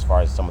lore as far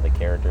as some of the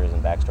characters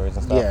and backstories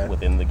and stuff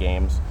within the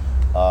games.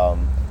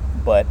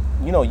 But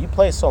you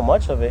play so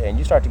much of it, and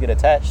you start to get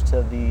attached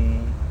to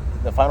the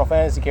Final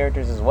Fantasy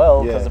characters as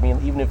well, because I mean,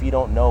 even if you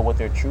don't know what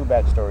their true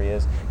backstory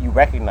is, you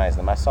recognize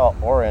them. I saw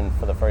Auron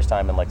for the first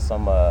time in like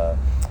some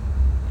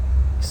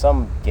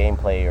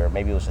gameplay, or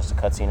maybe it was just a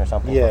cutscene or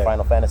something for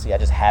Final Fantasy. I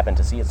just happened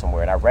to see it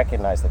somewhere, and I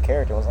recognized the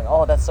character. I was like,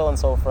 oh, that's so and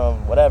so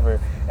from whatever,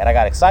 and I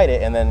got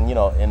excited. And then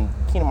in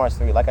Kingdom Hearts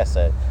 3, like I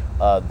said,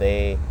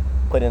 they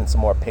put in some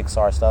more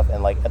Pixar stuff,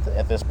 and like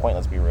at this point,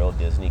 let's be real,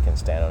 Disney can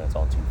stand on its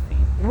own 2 feet.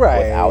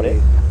 Without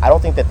it. I don't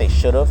think that they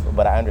should have,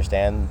 but I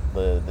understand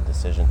the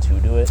decision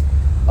to do it.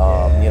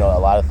 A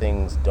lot of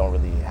things don't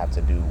really have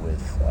to do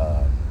with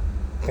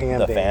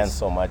the fans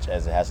so much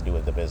as it has to do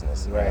with the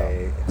business.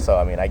 Right. So,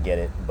 I mean, I get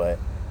it, but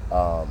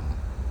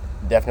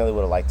definitely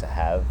would have liked to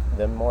have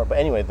them more. But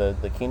anyway,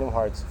 the Kingdom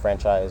Hearts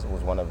franchise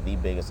was one of the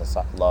biggest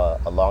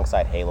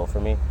alongside Halo for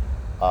me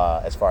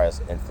as far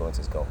as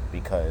influences go,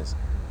 because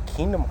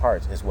Kingdom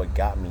Hearts is what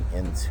got me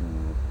into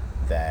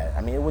that.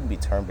 I mean, it wouldn't be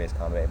turn-based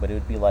combat, but it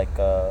would be like,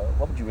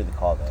 what would you really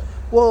call that?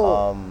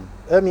 Well,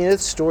 I mean,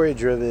 it's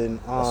story-driven.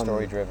 A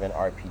story-driven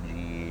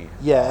RPG.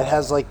 Yeah, it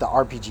has like the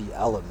RPG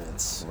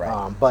elements,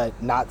 right?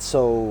 But not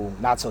so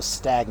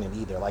stagnant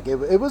either. Like it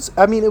was.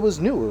 I mean, it was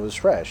new. It was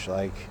fresh.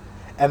 Like,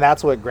 and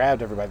that's what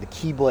grabbed everybody. The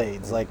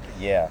Keyblades, like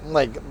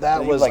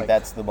that was like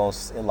that's the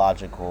most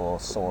illogical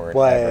sword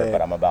ever.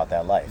 But I'm about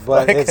that life.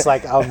 But it's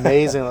like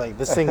amazing. Like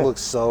this thing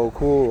looks so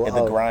cool. And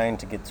the grind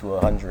to get to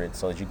 100,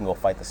 so that you can go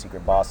fight the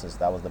secret bosses.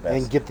 That was the best.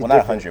 And get the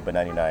not 100, but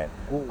 99.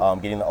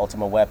 Getting the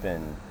ultimate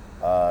weapon,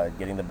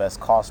 getting the best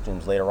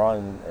costumes later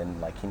on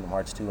in like Kingdom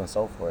Hearts 2 and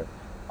so forth.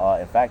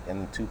 In fact,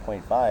 in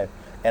 2.5,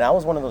 and I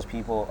was one of those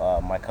people.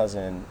 My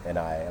cousin and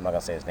I'm not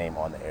gonna say his name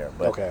on the air,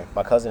 but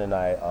my cousin and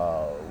I,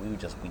 we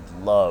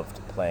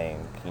loved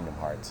playing Kingdom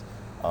Hearts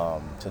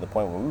to the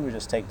point where we would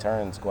just take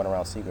turns going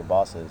around secret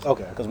bosses.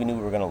 Because we knew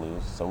we were gonna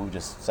lose, so we would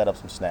just set up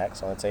some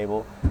snacks on the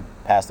table,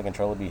 pass the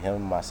controller, be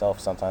him,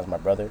 myself, sometimes my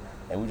brother,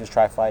 and we just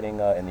try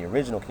fighting in the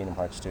original Kingdom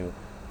Hearts 2,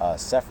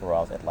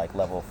 Sephiroth at like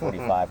level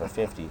 45 or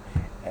 50.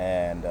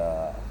 And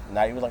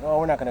now he was like, oh,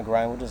 we're not going to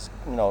grind. We'll just,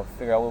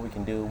 figure out what we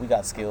can do. We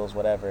got skills,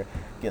 whatever.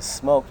 Get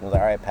smoked. And was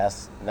like, all right,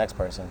 pass the next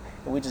person.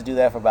 And we just do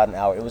that for about an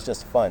hour. It was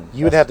just fun.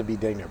 You would have to be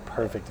dang near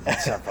perfect to get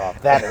Sephiroth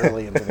that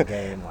early into the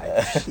game. Like,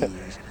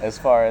 jeez. As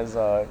far as,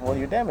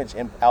 your damage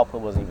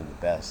output wasn't even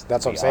the best.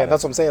 That's what I'm saying.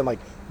 That's what I'm saying. Like,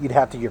 you'd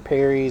have to your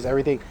parries,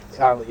 everything.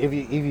 If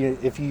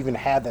you even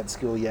had that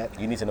skill yet.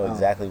 You need to know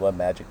exactly what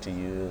magic to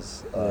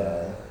use.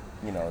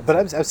 But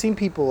I've seen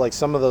people like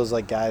some of those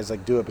like guys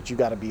like do it, but you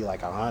got to be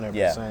like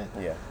 100%.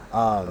 Yeah.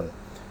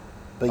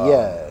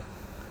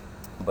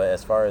 But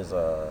as far as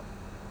I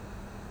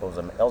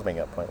was making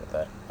a point with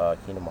that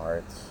Kingdom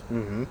Hearts.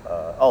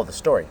 The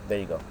story. There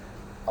you go.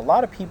 A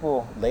lot of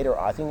people later,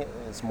 I think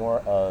it's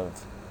more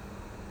of,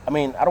 I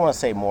mean, I don't want to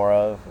say more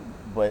of,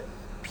 but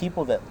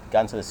people that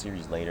got into the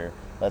series later,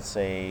 let's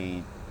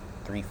say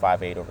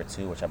 358 over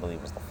 2, which I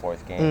believe was the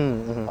 4th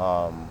game.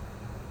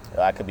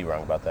 I could be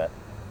wrong about that.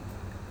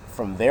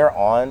 From there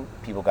on,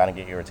 people kind of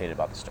get irritated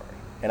about the story.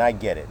 And I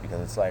get it,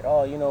 because it's like,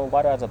 why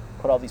do I have to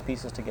put all these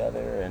pieces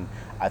together? And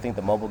I think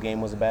the mobile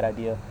game was a bad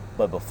idea.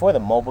 But before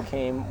the mobile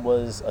game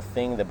was a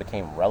thing that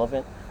became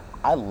relevant,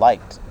 I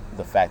liked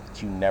the fact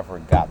that you never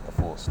got the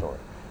full story.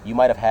 You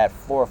might have had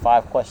 4 or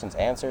 5 questions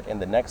answered in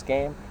the next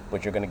game,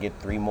 but you're going to get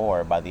 3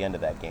 more by the end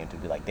of that game to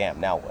be like, damn,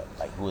 now what?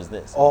 Like, who is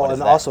this?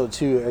 And also,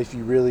 too, if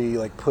you really,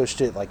 like,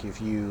 pushed it, like, if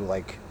you,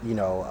 like,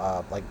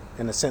 like,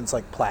 in a sense,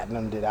 like,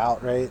 platinumed it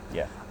out, right?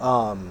 Yeah.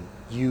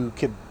 You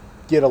could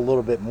get a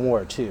little bit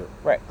more, too.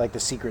 Right. Like the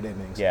secret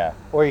endings. Yeah.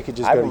 Or you could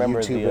just go to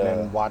YouTube and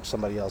then watch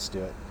somebody else do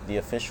it. the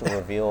official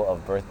reveal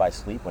of Birth by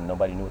Sleep when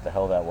nobody knew what the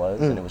hell that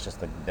was, and it was just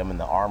them in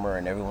the armor,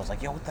 and everyone was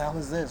like, "Yo, what the hell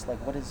is this? Like,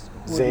 what is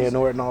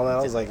Xehanort and all that?"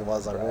 I was like,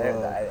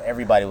 whoa.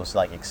 Everybody was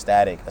like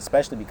ecstatic,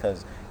 especially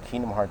because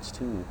Kingdom Hearts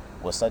 2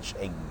 was such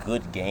a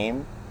good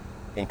game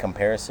in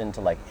comparison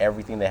to like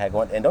everything they had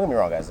going. And don't get me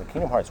wrong, guys, the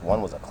Kingdom Hearts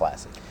 1 was a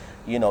classic.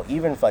 You know,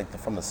 even if, like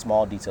from the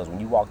small details, when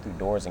you walk through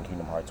doors in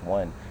Kingdom Hearts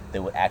 1, they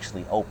would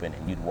actually open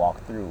and you'd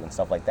walk through and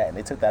stuff like that. And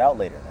they took that out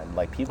later. And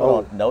like people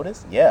don't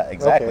notice. Yeah,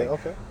 exactly.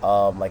 Okay.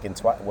 Like in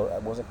what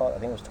was it called? I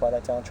think it was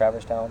Twilight Town,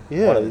 Traverse Town.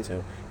 Yeah. One of the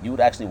two. You would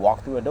actually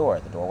walk through a door.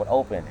 The door would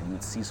open and you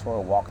would see Sora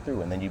walk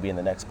through, and then you'd be in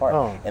the next part.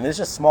 Oh. And there's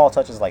just small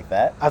touches like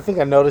that. I think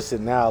I noticed it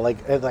now.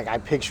 Like I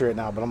picture it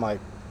now, but I'm like,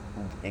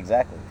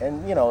 exactly.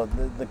 And you know,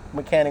 the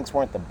mechanics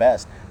weren't the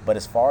best, but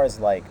as far as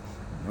like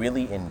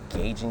really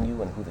engaging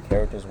you and who the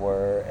characters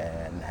were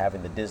and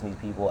having the Disney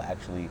people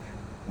actually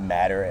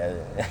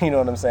matter, you know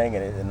what I'm saying,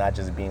 and not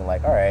just being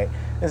like, all right,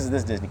 this is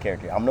this Disney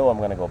character, I know I'm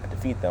gonna go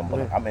defeat them, but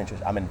like,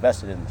 I'm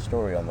invested in the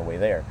story on the way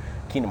there.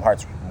 Kingdom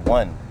Hearts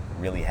 1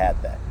 really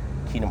had that.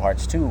 Kingdom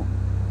Hearts 2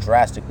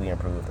 drastically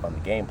improved on the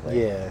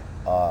gameplay.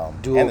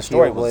 And the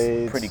story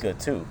was pretty good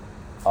too.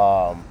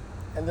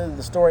 And then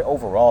the story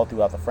overall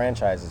throughout the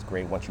franchise is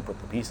great once you put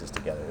the pieces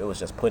together. It was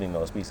just putting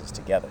those pieces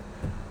together.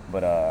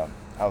 But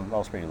I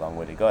was pretty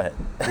long-winded. Go ahead.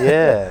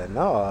 Yeah,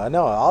 no, I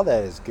know. All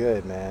that is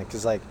good, man.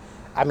 Because, like,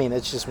 I mean,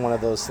 it's just one of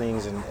those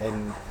things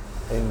in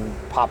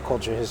pop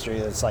culture history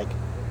that's, like,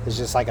 it's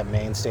just, like, a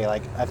mainstay.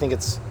 Like, I think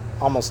it's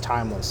almost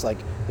timeless. Like,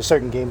 there's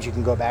certain games you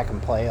can go back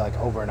and play, like,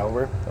 over and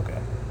over.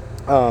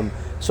 Okay.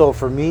 So,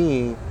 for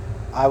me,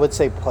 I would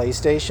say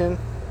PlayStation,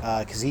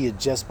 because he had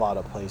just bought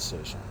a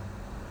PlayStation.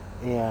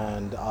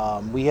 And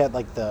we had,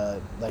 like,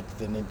 the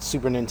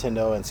Super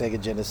Nintendo and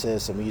Sega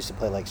Genesis, and we used to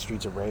play, like,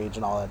 Streets of Rage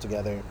and all that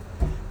together.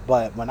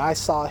 But when I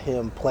saw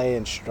him play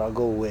and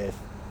struggle with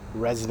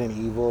Resident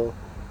Evil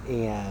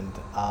and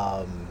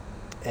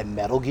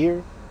Metal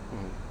Gear,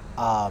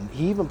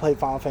 he even played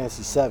Final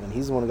Fantasy VII.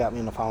 He's the one who got me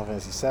into Final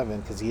Fantasy VII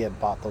because he had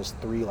bought those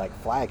 3 like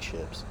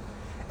flagships.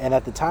 And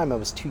at the time, I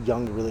was too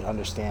young to really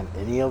understand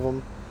any of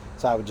them,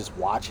 so I would just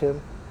watch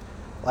him.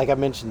 Like I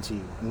mentioned to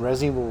you, in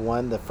Resident Evil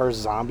 1, the first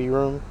zombie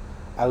room,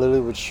 I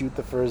literally would shoot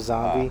the first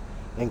zombie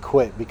and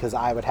quit because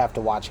I would have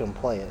to watch him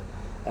play it.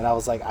 And I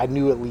was like, I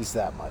knew at least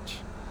that much.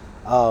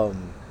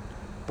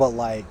 But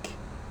like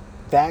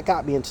that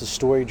got me into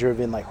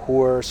story-driven like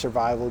horror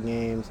survival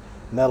games,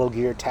 Metal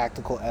Gear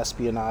tactical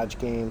espionage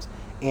games,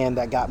 and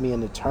that got me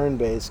into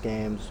turn-based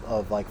games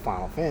of like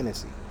Final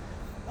Fantasy.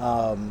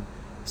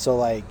 So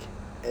like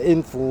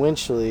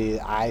influentially,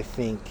 I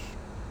think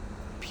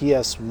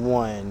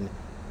PS1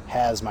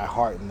 has my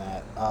heart in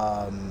that.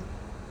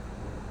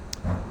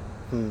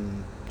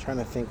 Trying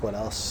to think what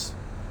else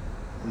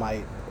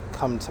might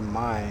come to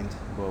mind.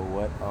 But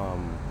what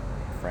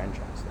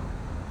franchise though?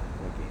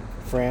 What game?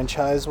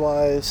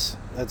 Franchise-wise,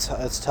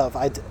 that's tough.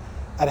 I'd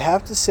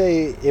have to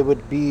say it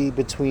would be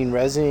between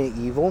Resident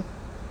Evil.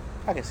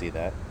 I can see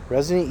that.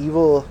 Resident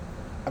Evil,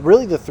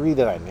 really the 3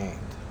 that I named.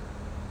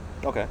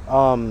 Okay.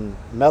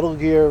 Metal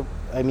Gear,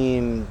 I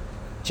mean,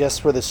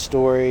 just for the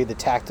story, the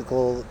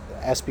tactical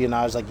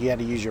espionage, like you had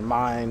to use your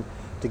mind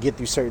to get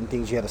through certain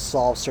things, you had to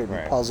solve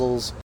certain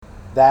puzzles.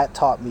 That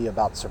taught me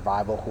about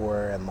survival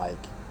horror, and like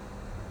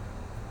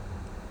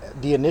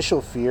the initial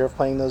fear of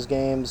playing those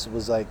games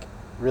was like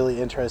really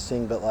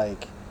interesting, but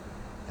like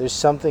there's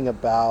something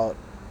about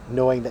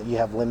knowing that you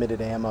have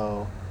limited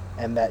ammo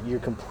and that you're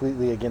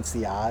completely against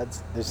the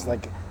odds. There's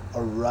like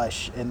a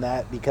rush in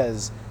that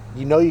because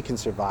you know you can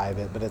survive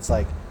it, but it's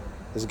like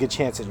there's a good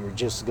chance that you're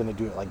just gonna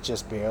do it like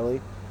just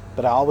barely.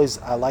 But I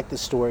like the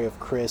story of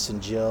Chris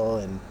and Jill,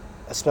 and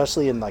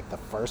especially in like the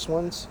first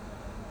ones,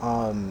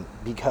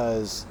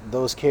 because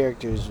those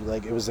characters,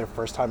 like it was their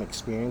first time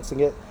experiencing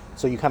it,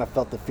 so you kind of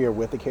felt the fear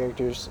with the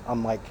characters,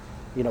 unlike,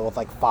 you know, with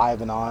like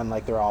 5 and on,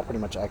 like they're all pretty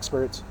much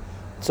experts.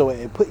 So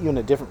it put you in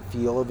a different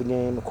feel of the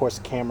game. Of course,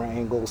 camera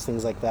angles,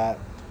 things like that.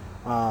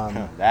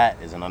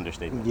 That is an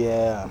understatement.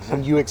 Yeah,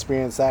 and you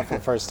experienced that for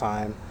the first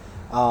time.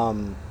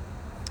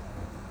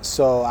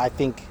 So I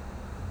think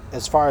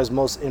as far as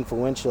most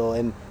influential,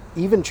 and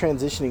even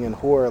transitioning in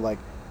horror, like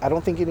I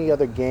don't think any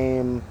other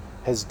game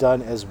has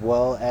done as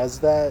well as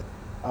that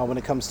when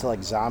it comes to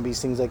like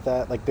zombies, things like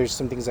that. Like there's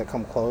some things that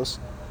come close,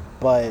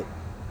 but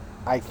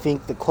I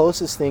think the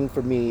closest thing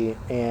for me,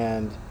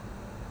 and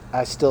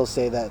I still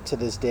say that to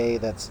this day,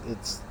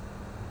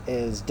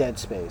 is Dead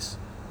Space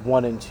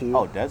 1 and 2.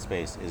 Oh, Dead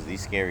Space is the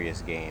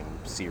scariest game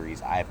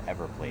series I've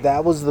ever played.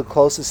 That was the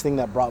closest thing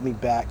that brought me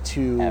back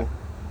to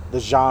the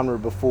genre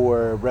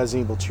before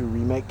Resident Evil 2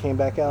 Remake came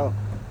back out.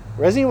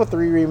 Resident Evil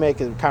 3 Remake,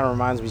 it kind of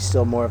reminds me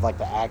still more of like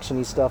the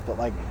actiony stuff, but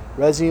like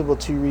Resident Evil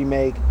 2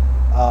 Remake,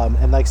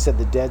 and like I said,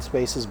 the Dead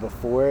Spaces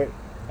before it.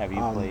 Have you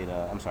played,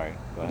 I'm sorry,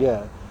 go ahead.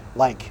 Yeah,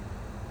 like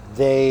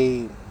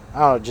they, I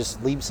don't know,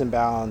 just leaps and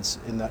bounds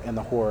in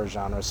the horror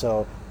genre.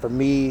 So for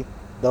me,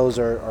 those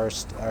are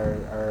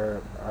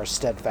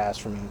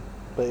steadfast for me.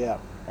 But yeah.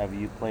 Have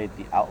you played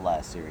the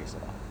Outlast series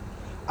at all?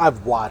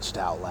 I've watched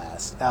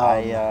Outlast.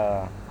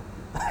 I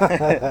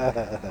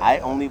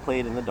only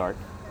played in the dark.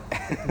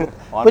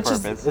 on Which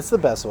purpose. it's the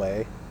best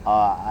way.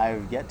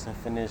 I've yet to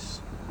finish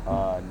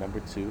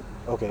number 2.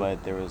 Okay. But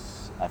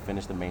I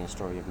finished the main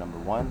story of number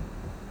 1,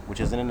 which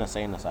is in an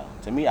insane asylum.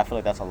 To me, I feel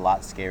like that's a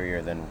lot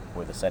scarier than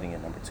where the setting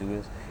in number 2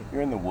 is.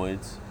 You're in the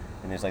woods,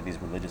 and there's like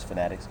these religious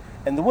fanatics,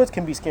 and the woods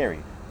can be scary.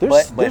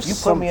 But if you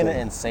put me in an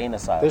insane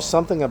asylum, there's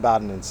something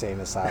about an insane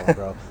asylum,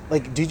 bro.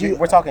 Like, did you?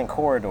 We're talking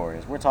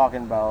corridors. We're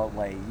talking about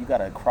like you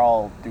gotta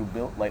crawl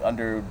through like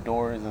under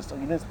doors and stuff.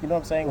 You know what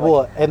I'm saying? Like,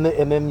 Well, and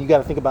then you got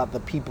to think about the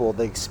people,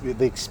 the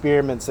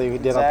experiments they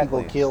did on people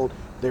Exactly. killed.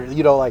 They're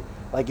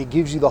like it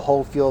gives you the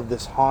whole feel of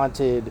this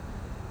haunted.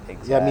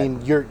 exactly. I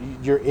mean,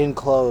 you're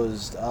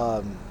enclosed.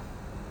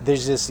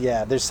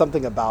 There's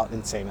something about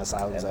insane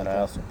asylums. And then I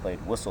also played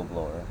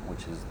Whistleblower,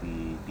 which is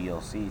the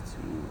DLC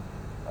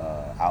to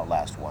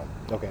Outlast 1.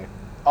 Okay.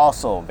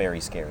 Also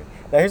very scary.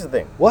 Now here's the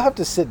thing. We'll have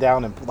to sit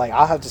down and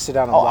I'll have to sit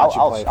down and watch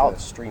you play. I'll for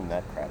this. stream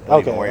that crap. Don't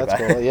even Okay, worry that's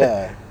about cool. it.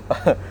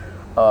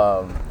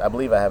 Yeah. I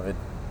believe I have it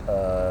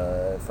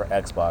for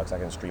Xbox. I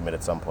can stream it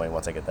at some point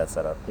once I get that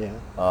set up. Yeah.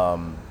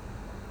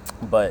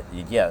 But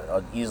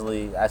yeah,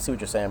 easily. I see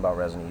what you're saying about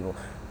Resident Evil,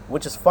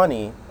 which is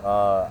funny.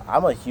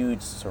 I'm a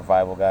huge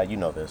survival guy. You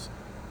know this.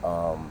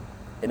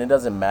 And it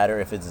doesn't matter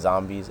if it's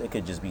zombies. It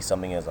could just be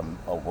something as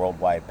a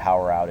worldwide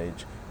power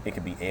outage. It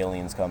could be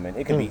aliens coming.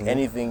 It could be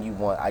anything you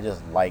want. I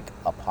just like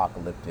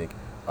apocalyptic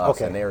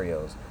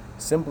scenarios,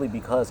 simply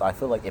because I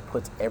feel like it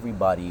puts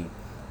everybody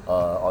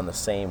on the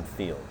same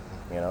field.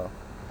 You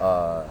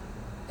know,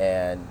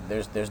 and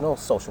there's no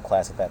social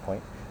class at that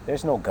point.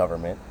 There's no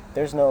government.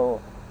 There's no.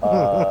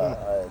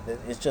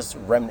 It's just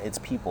remnant. It's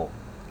people.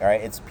 All right,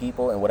 it's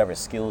people and whatever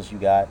skills you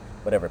got,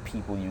 whatever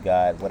people you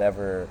got,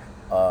 whatever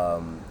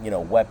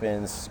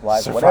weapons,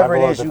 supplies, whatever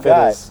it is you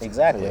got.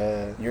 Exactly.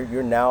 Yeah.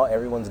 You're now,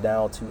 everyone's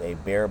down to a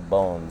bare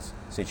bones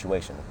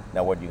situation.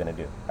 Now, what are you gonna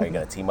do? Are you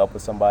gonna team up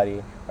with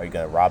somebody? Are you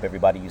gonna rob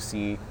everybody you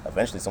see?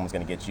 Eventually, someone's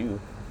gonna get you.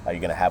 Are you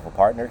gonna have a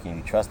partner? Can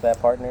you trust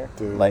that partner?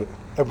 Dude. Like,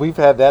 And we've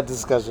had that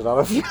discussion on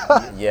a few.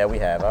 yeah, we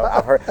have.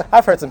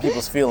 I've heard some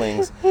people's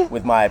feelings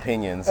with my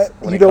opinions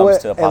when You it know comes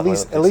what? to At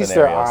apocalyptic least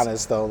they're scenarios.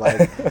 honest though.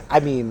 Like, I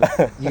mean,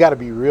 you got to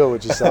be real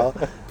with yourself.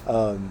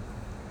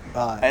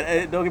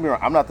 And don't get me wrong,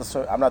 I'm not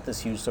this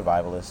huge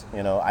survivalist.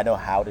 You know, I know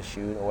how to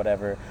shoot or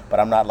whatever, but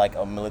I'm not like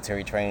a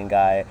military trained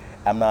guy.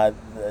 I'm not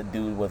a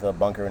dude with a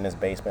bunker in his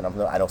basement.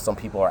 I know some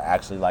people are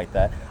actually like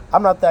that.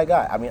 I'm not that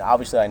guy. I mean,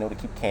 obviously, I know to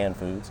keep canned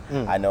foods.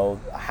 I know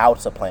how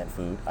to plant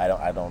food.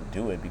 I don't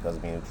do it because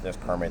there's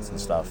permits and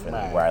stuff and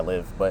Right. where I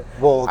live. But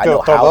Well, I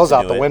know throw how those to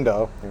out do the it.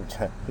 window.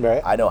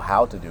 Right. I know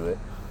how to do it.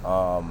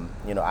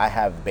 I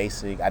have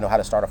I know how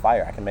to start a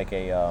fire. I can make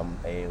a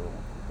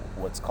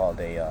what's called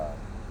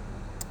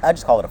I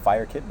just call it a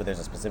fire kit, but there's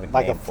a specific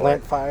Like name a for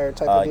flint it. fire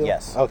type of deal?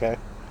 Yes. Okay.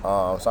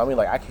 So I mean,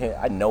 like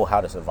I know how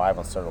to survive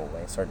on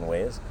certain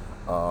ways.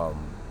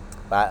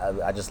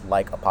 I just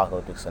like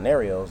apocalyptic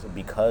scenarios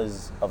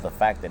because of the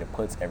fact that it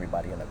puts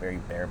everybody in a very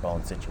bare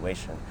bones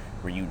situation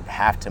where you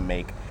have to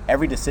make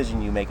every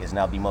decision you make is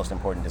now the most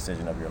important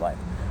decision of your life.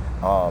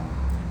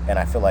 And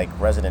I feel like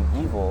Resident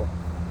Evil,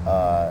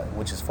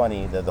 which is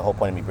funny, the whole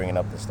point of me bringing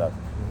up this stuff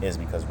is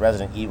because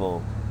Resident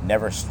Evil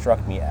never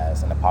struck me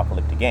as an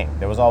apocalyptic game.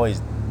 There was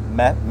always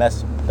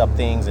messed up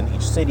things in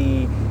each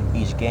city,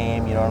 each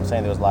game, you know what I'm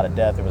saying? There was a lot of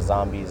death, there was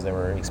zombies, there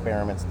were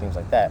experiments, things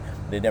like that.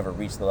 But it never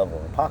reached the level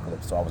of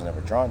apocalypse, so I was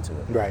never drawn to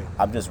it. Right.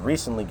 I'm just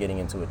recently getting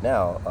into it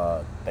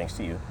now, thanks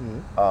to you.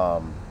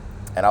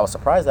 And I was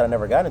surprised that I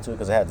never got into it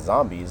because it had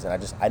zombies,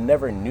 and I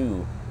never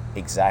knew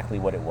exactly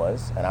what it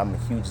was. And I'm a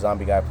huge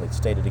zombie guy. I played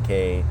State of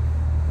Decay,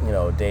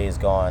 Days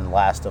Gone,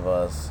 Last of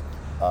Us,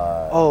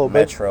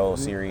 Metro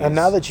series. And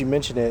now that you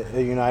mention it,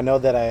 I know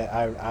that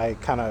I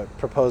kind of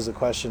proposed a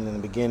question in the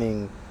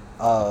beginning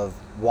of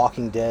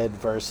Walking Dead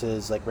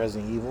versus like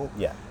Resident Evil.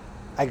 Yeah.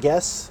 I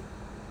guess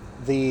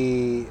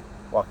the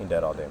Walking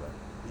Dead all day, man.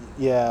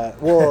 yeah.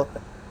 Well,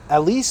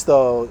 at least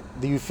though,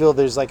 do you feel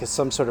there's like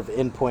some sort of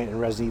endpoint in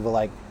Resident Evil?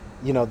 Like,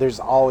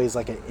 there's always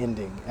like an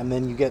ending, and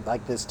then you get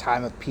like this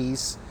time of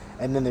peace,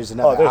 and then there's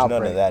another There's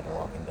outbreak. none of that in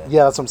Walking Dead.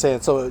 Yeah, that's what I'm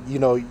saying. So,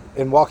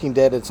 in Walking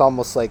Dead, it's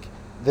almost like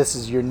this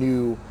is your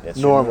new It's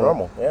your normal. new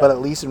normal, yeah. But at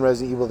least in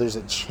Resident Evil, there's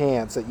a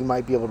chance that you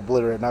might be able to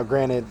obliterate. Now,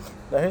 granted,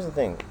 Now, here's the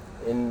thing.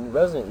 In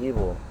Resident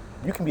Evil,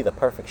 you can be the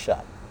perfect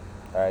shot.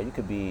 All right, you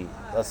could be,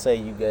 let's say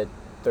you get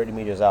 30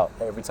 meters out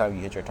every time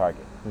you hit your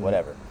target,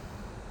 whatever.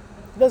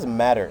 It doesn't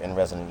matter in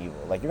Resident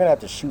Evil. Like, you're going to have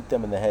to shoot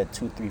them in the head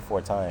 2, 3,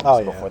 4 times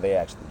before they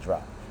actually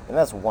drop. And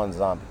that's one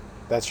zombie.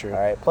 that's true. All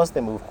right. Plus,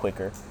 they move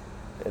quicker.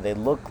 They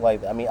look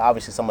like. I mean,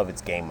 obviously, some of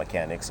it's game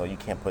mechanics, so you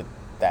can't put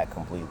that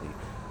completely.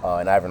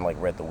 And I haven't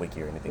read the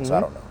wiki or anything, so I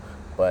don't know.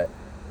 But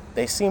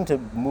they seem to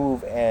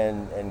move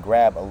and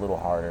grab a little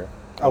harder.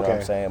 You know what I'm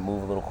Okay. saying?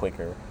 Move a little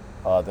quicker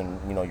than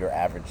your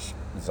average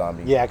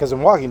zombie. Yeah, because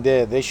in Walking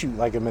Dead, they shoot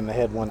like them in the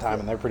head one time,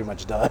 and they're pretty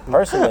much done.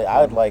 Personally,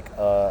 I would like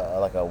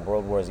a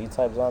World War Z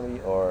type zombie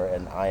or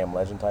an I Am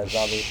Legend type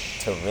zombie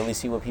to really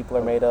see what people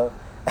are made of.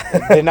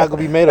 They're not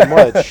gonna be made of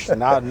much.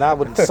 Not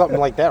with something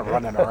like that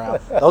running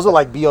around. Those are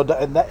like BO.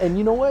 And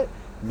you know what?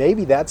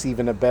 maybe that's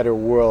even a better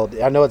world.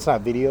 I know it's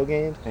not video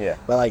games, Yeah.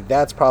 but like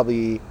that's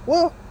probably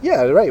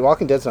yeah, right.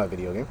 Walking Dead's not a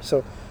video game,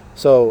 so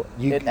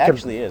you It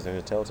actually is.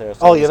 There's a Telltale.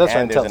 Oh, yeah, that's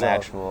and right, there's an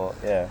Telltale. actual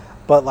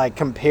but like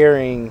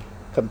comparing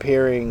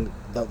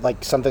the,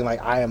 like something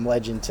like I Am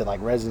Legend to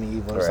like Resident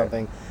Evil or Right.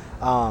 something.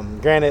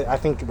 Granted, I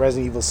think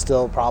Resident Evil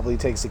still probably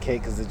takes the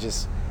cake because it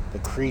just the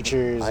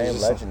creatures. I is Am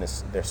just- Legend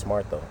is they're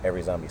smart though.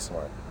 Every zombie's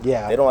smart.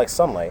 Yeah, They don't like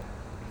sunlight,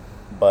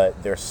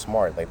 but they're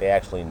smart. Like they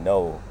actually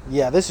know.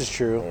 yeah, this is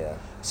true. Yeah.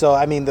 So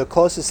I mean, the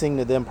closest thing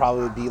to them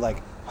probably would be like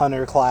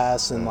Hunter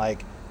class and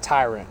like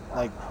Tyrant,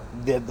 like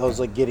those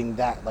like getting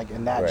that like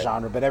in that Right.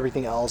 genre. But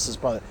everything else is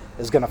probably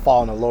is gonna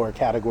fall in a lower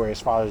category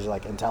as far as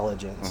like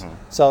intelligence. Mm-hmm.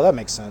 So that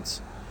makes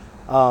sense.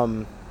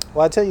 Well,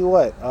 I tell you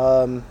what.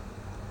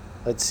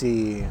 Let's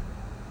see.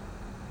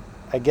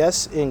 I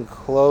guess in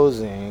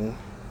closing,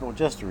 Well,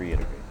 just to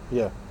reiterate,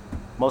 yeah,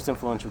 most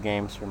influential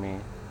games for me,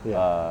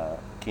 Yeah.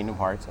 Kingdom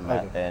Hearts and,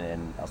 Okay.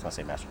 and I was gonna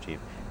say Master Chief,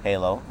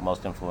 Halo,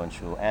 most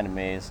influential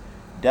animes,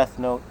 Death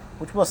Note,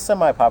 which was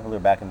semi-popular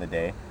back in the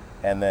day,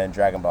 and then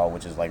Dragon Ball,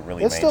 which is like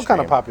really it's still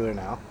kind of mainstream. popular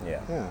now.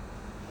 Yeah.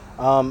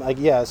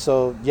 Yeah.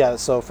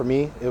 So for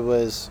me, it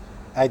was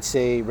I'd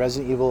say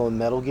Resident Evil and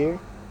Metal Gear,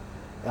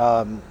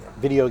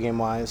 video game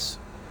wise,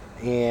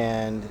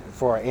 and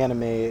for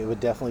anime, it would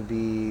definitely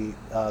be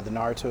the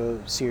Naruto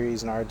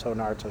series, Naruto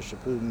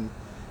Shippuden,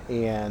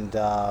 and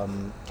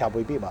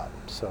Cowboy Bebop.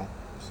 So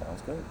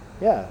Sounds good.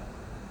 yeah.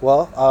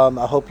 Well,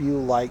 I hope you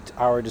liked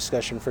our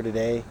discussion for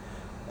today.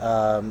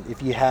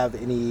 If you have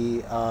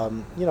any,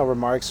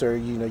 remarks, or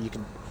you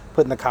can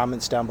put in the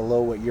comments down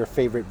below what your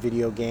favorite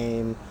video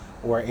game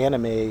or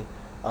anime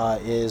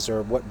is,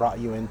 or what brought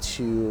you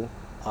into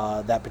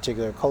that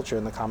particular culture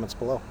in the comments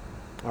below.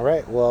 All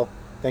right. Well,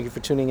 thank you for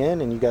tuning in,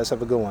 and you guys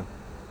have a good one.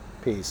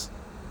 Peace.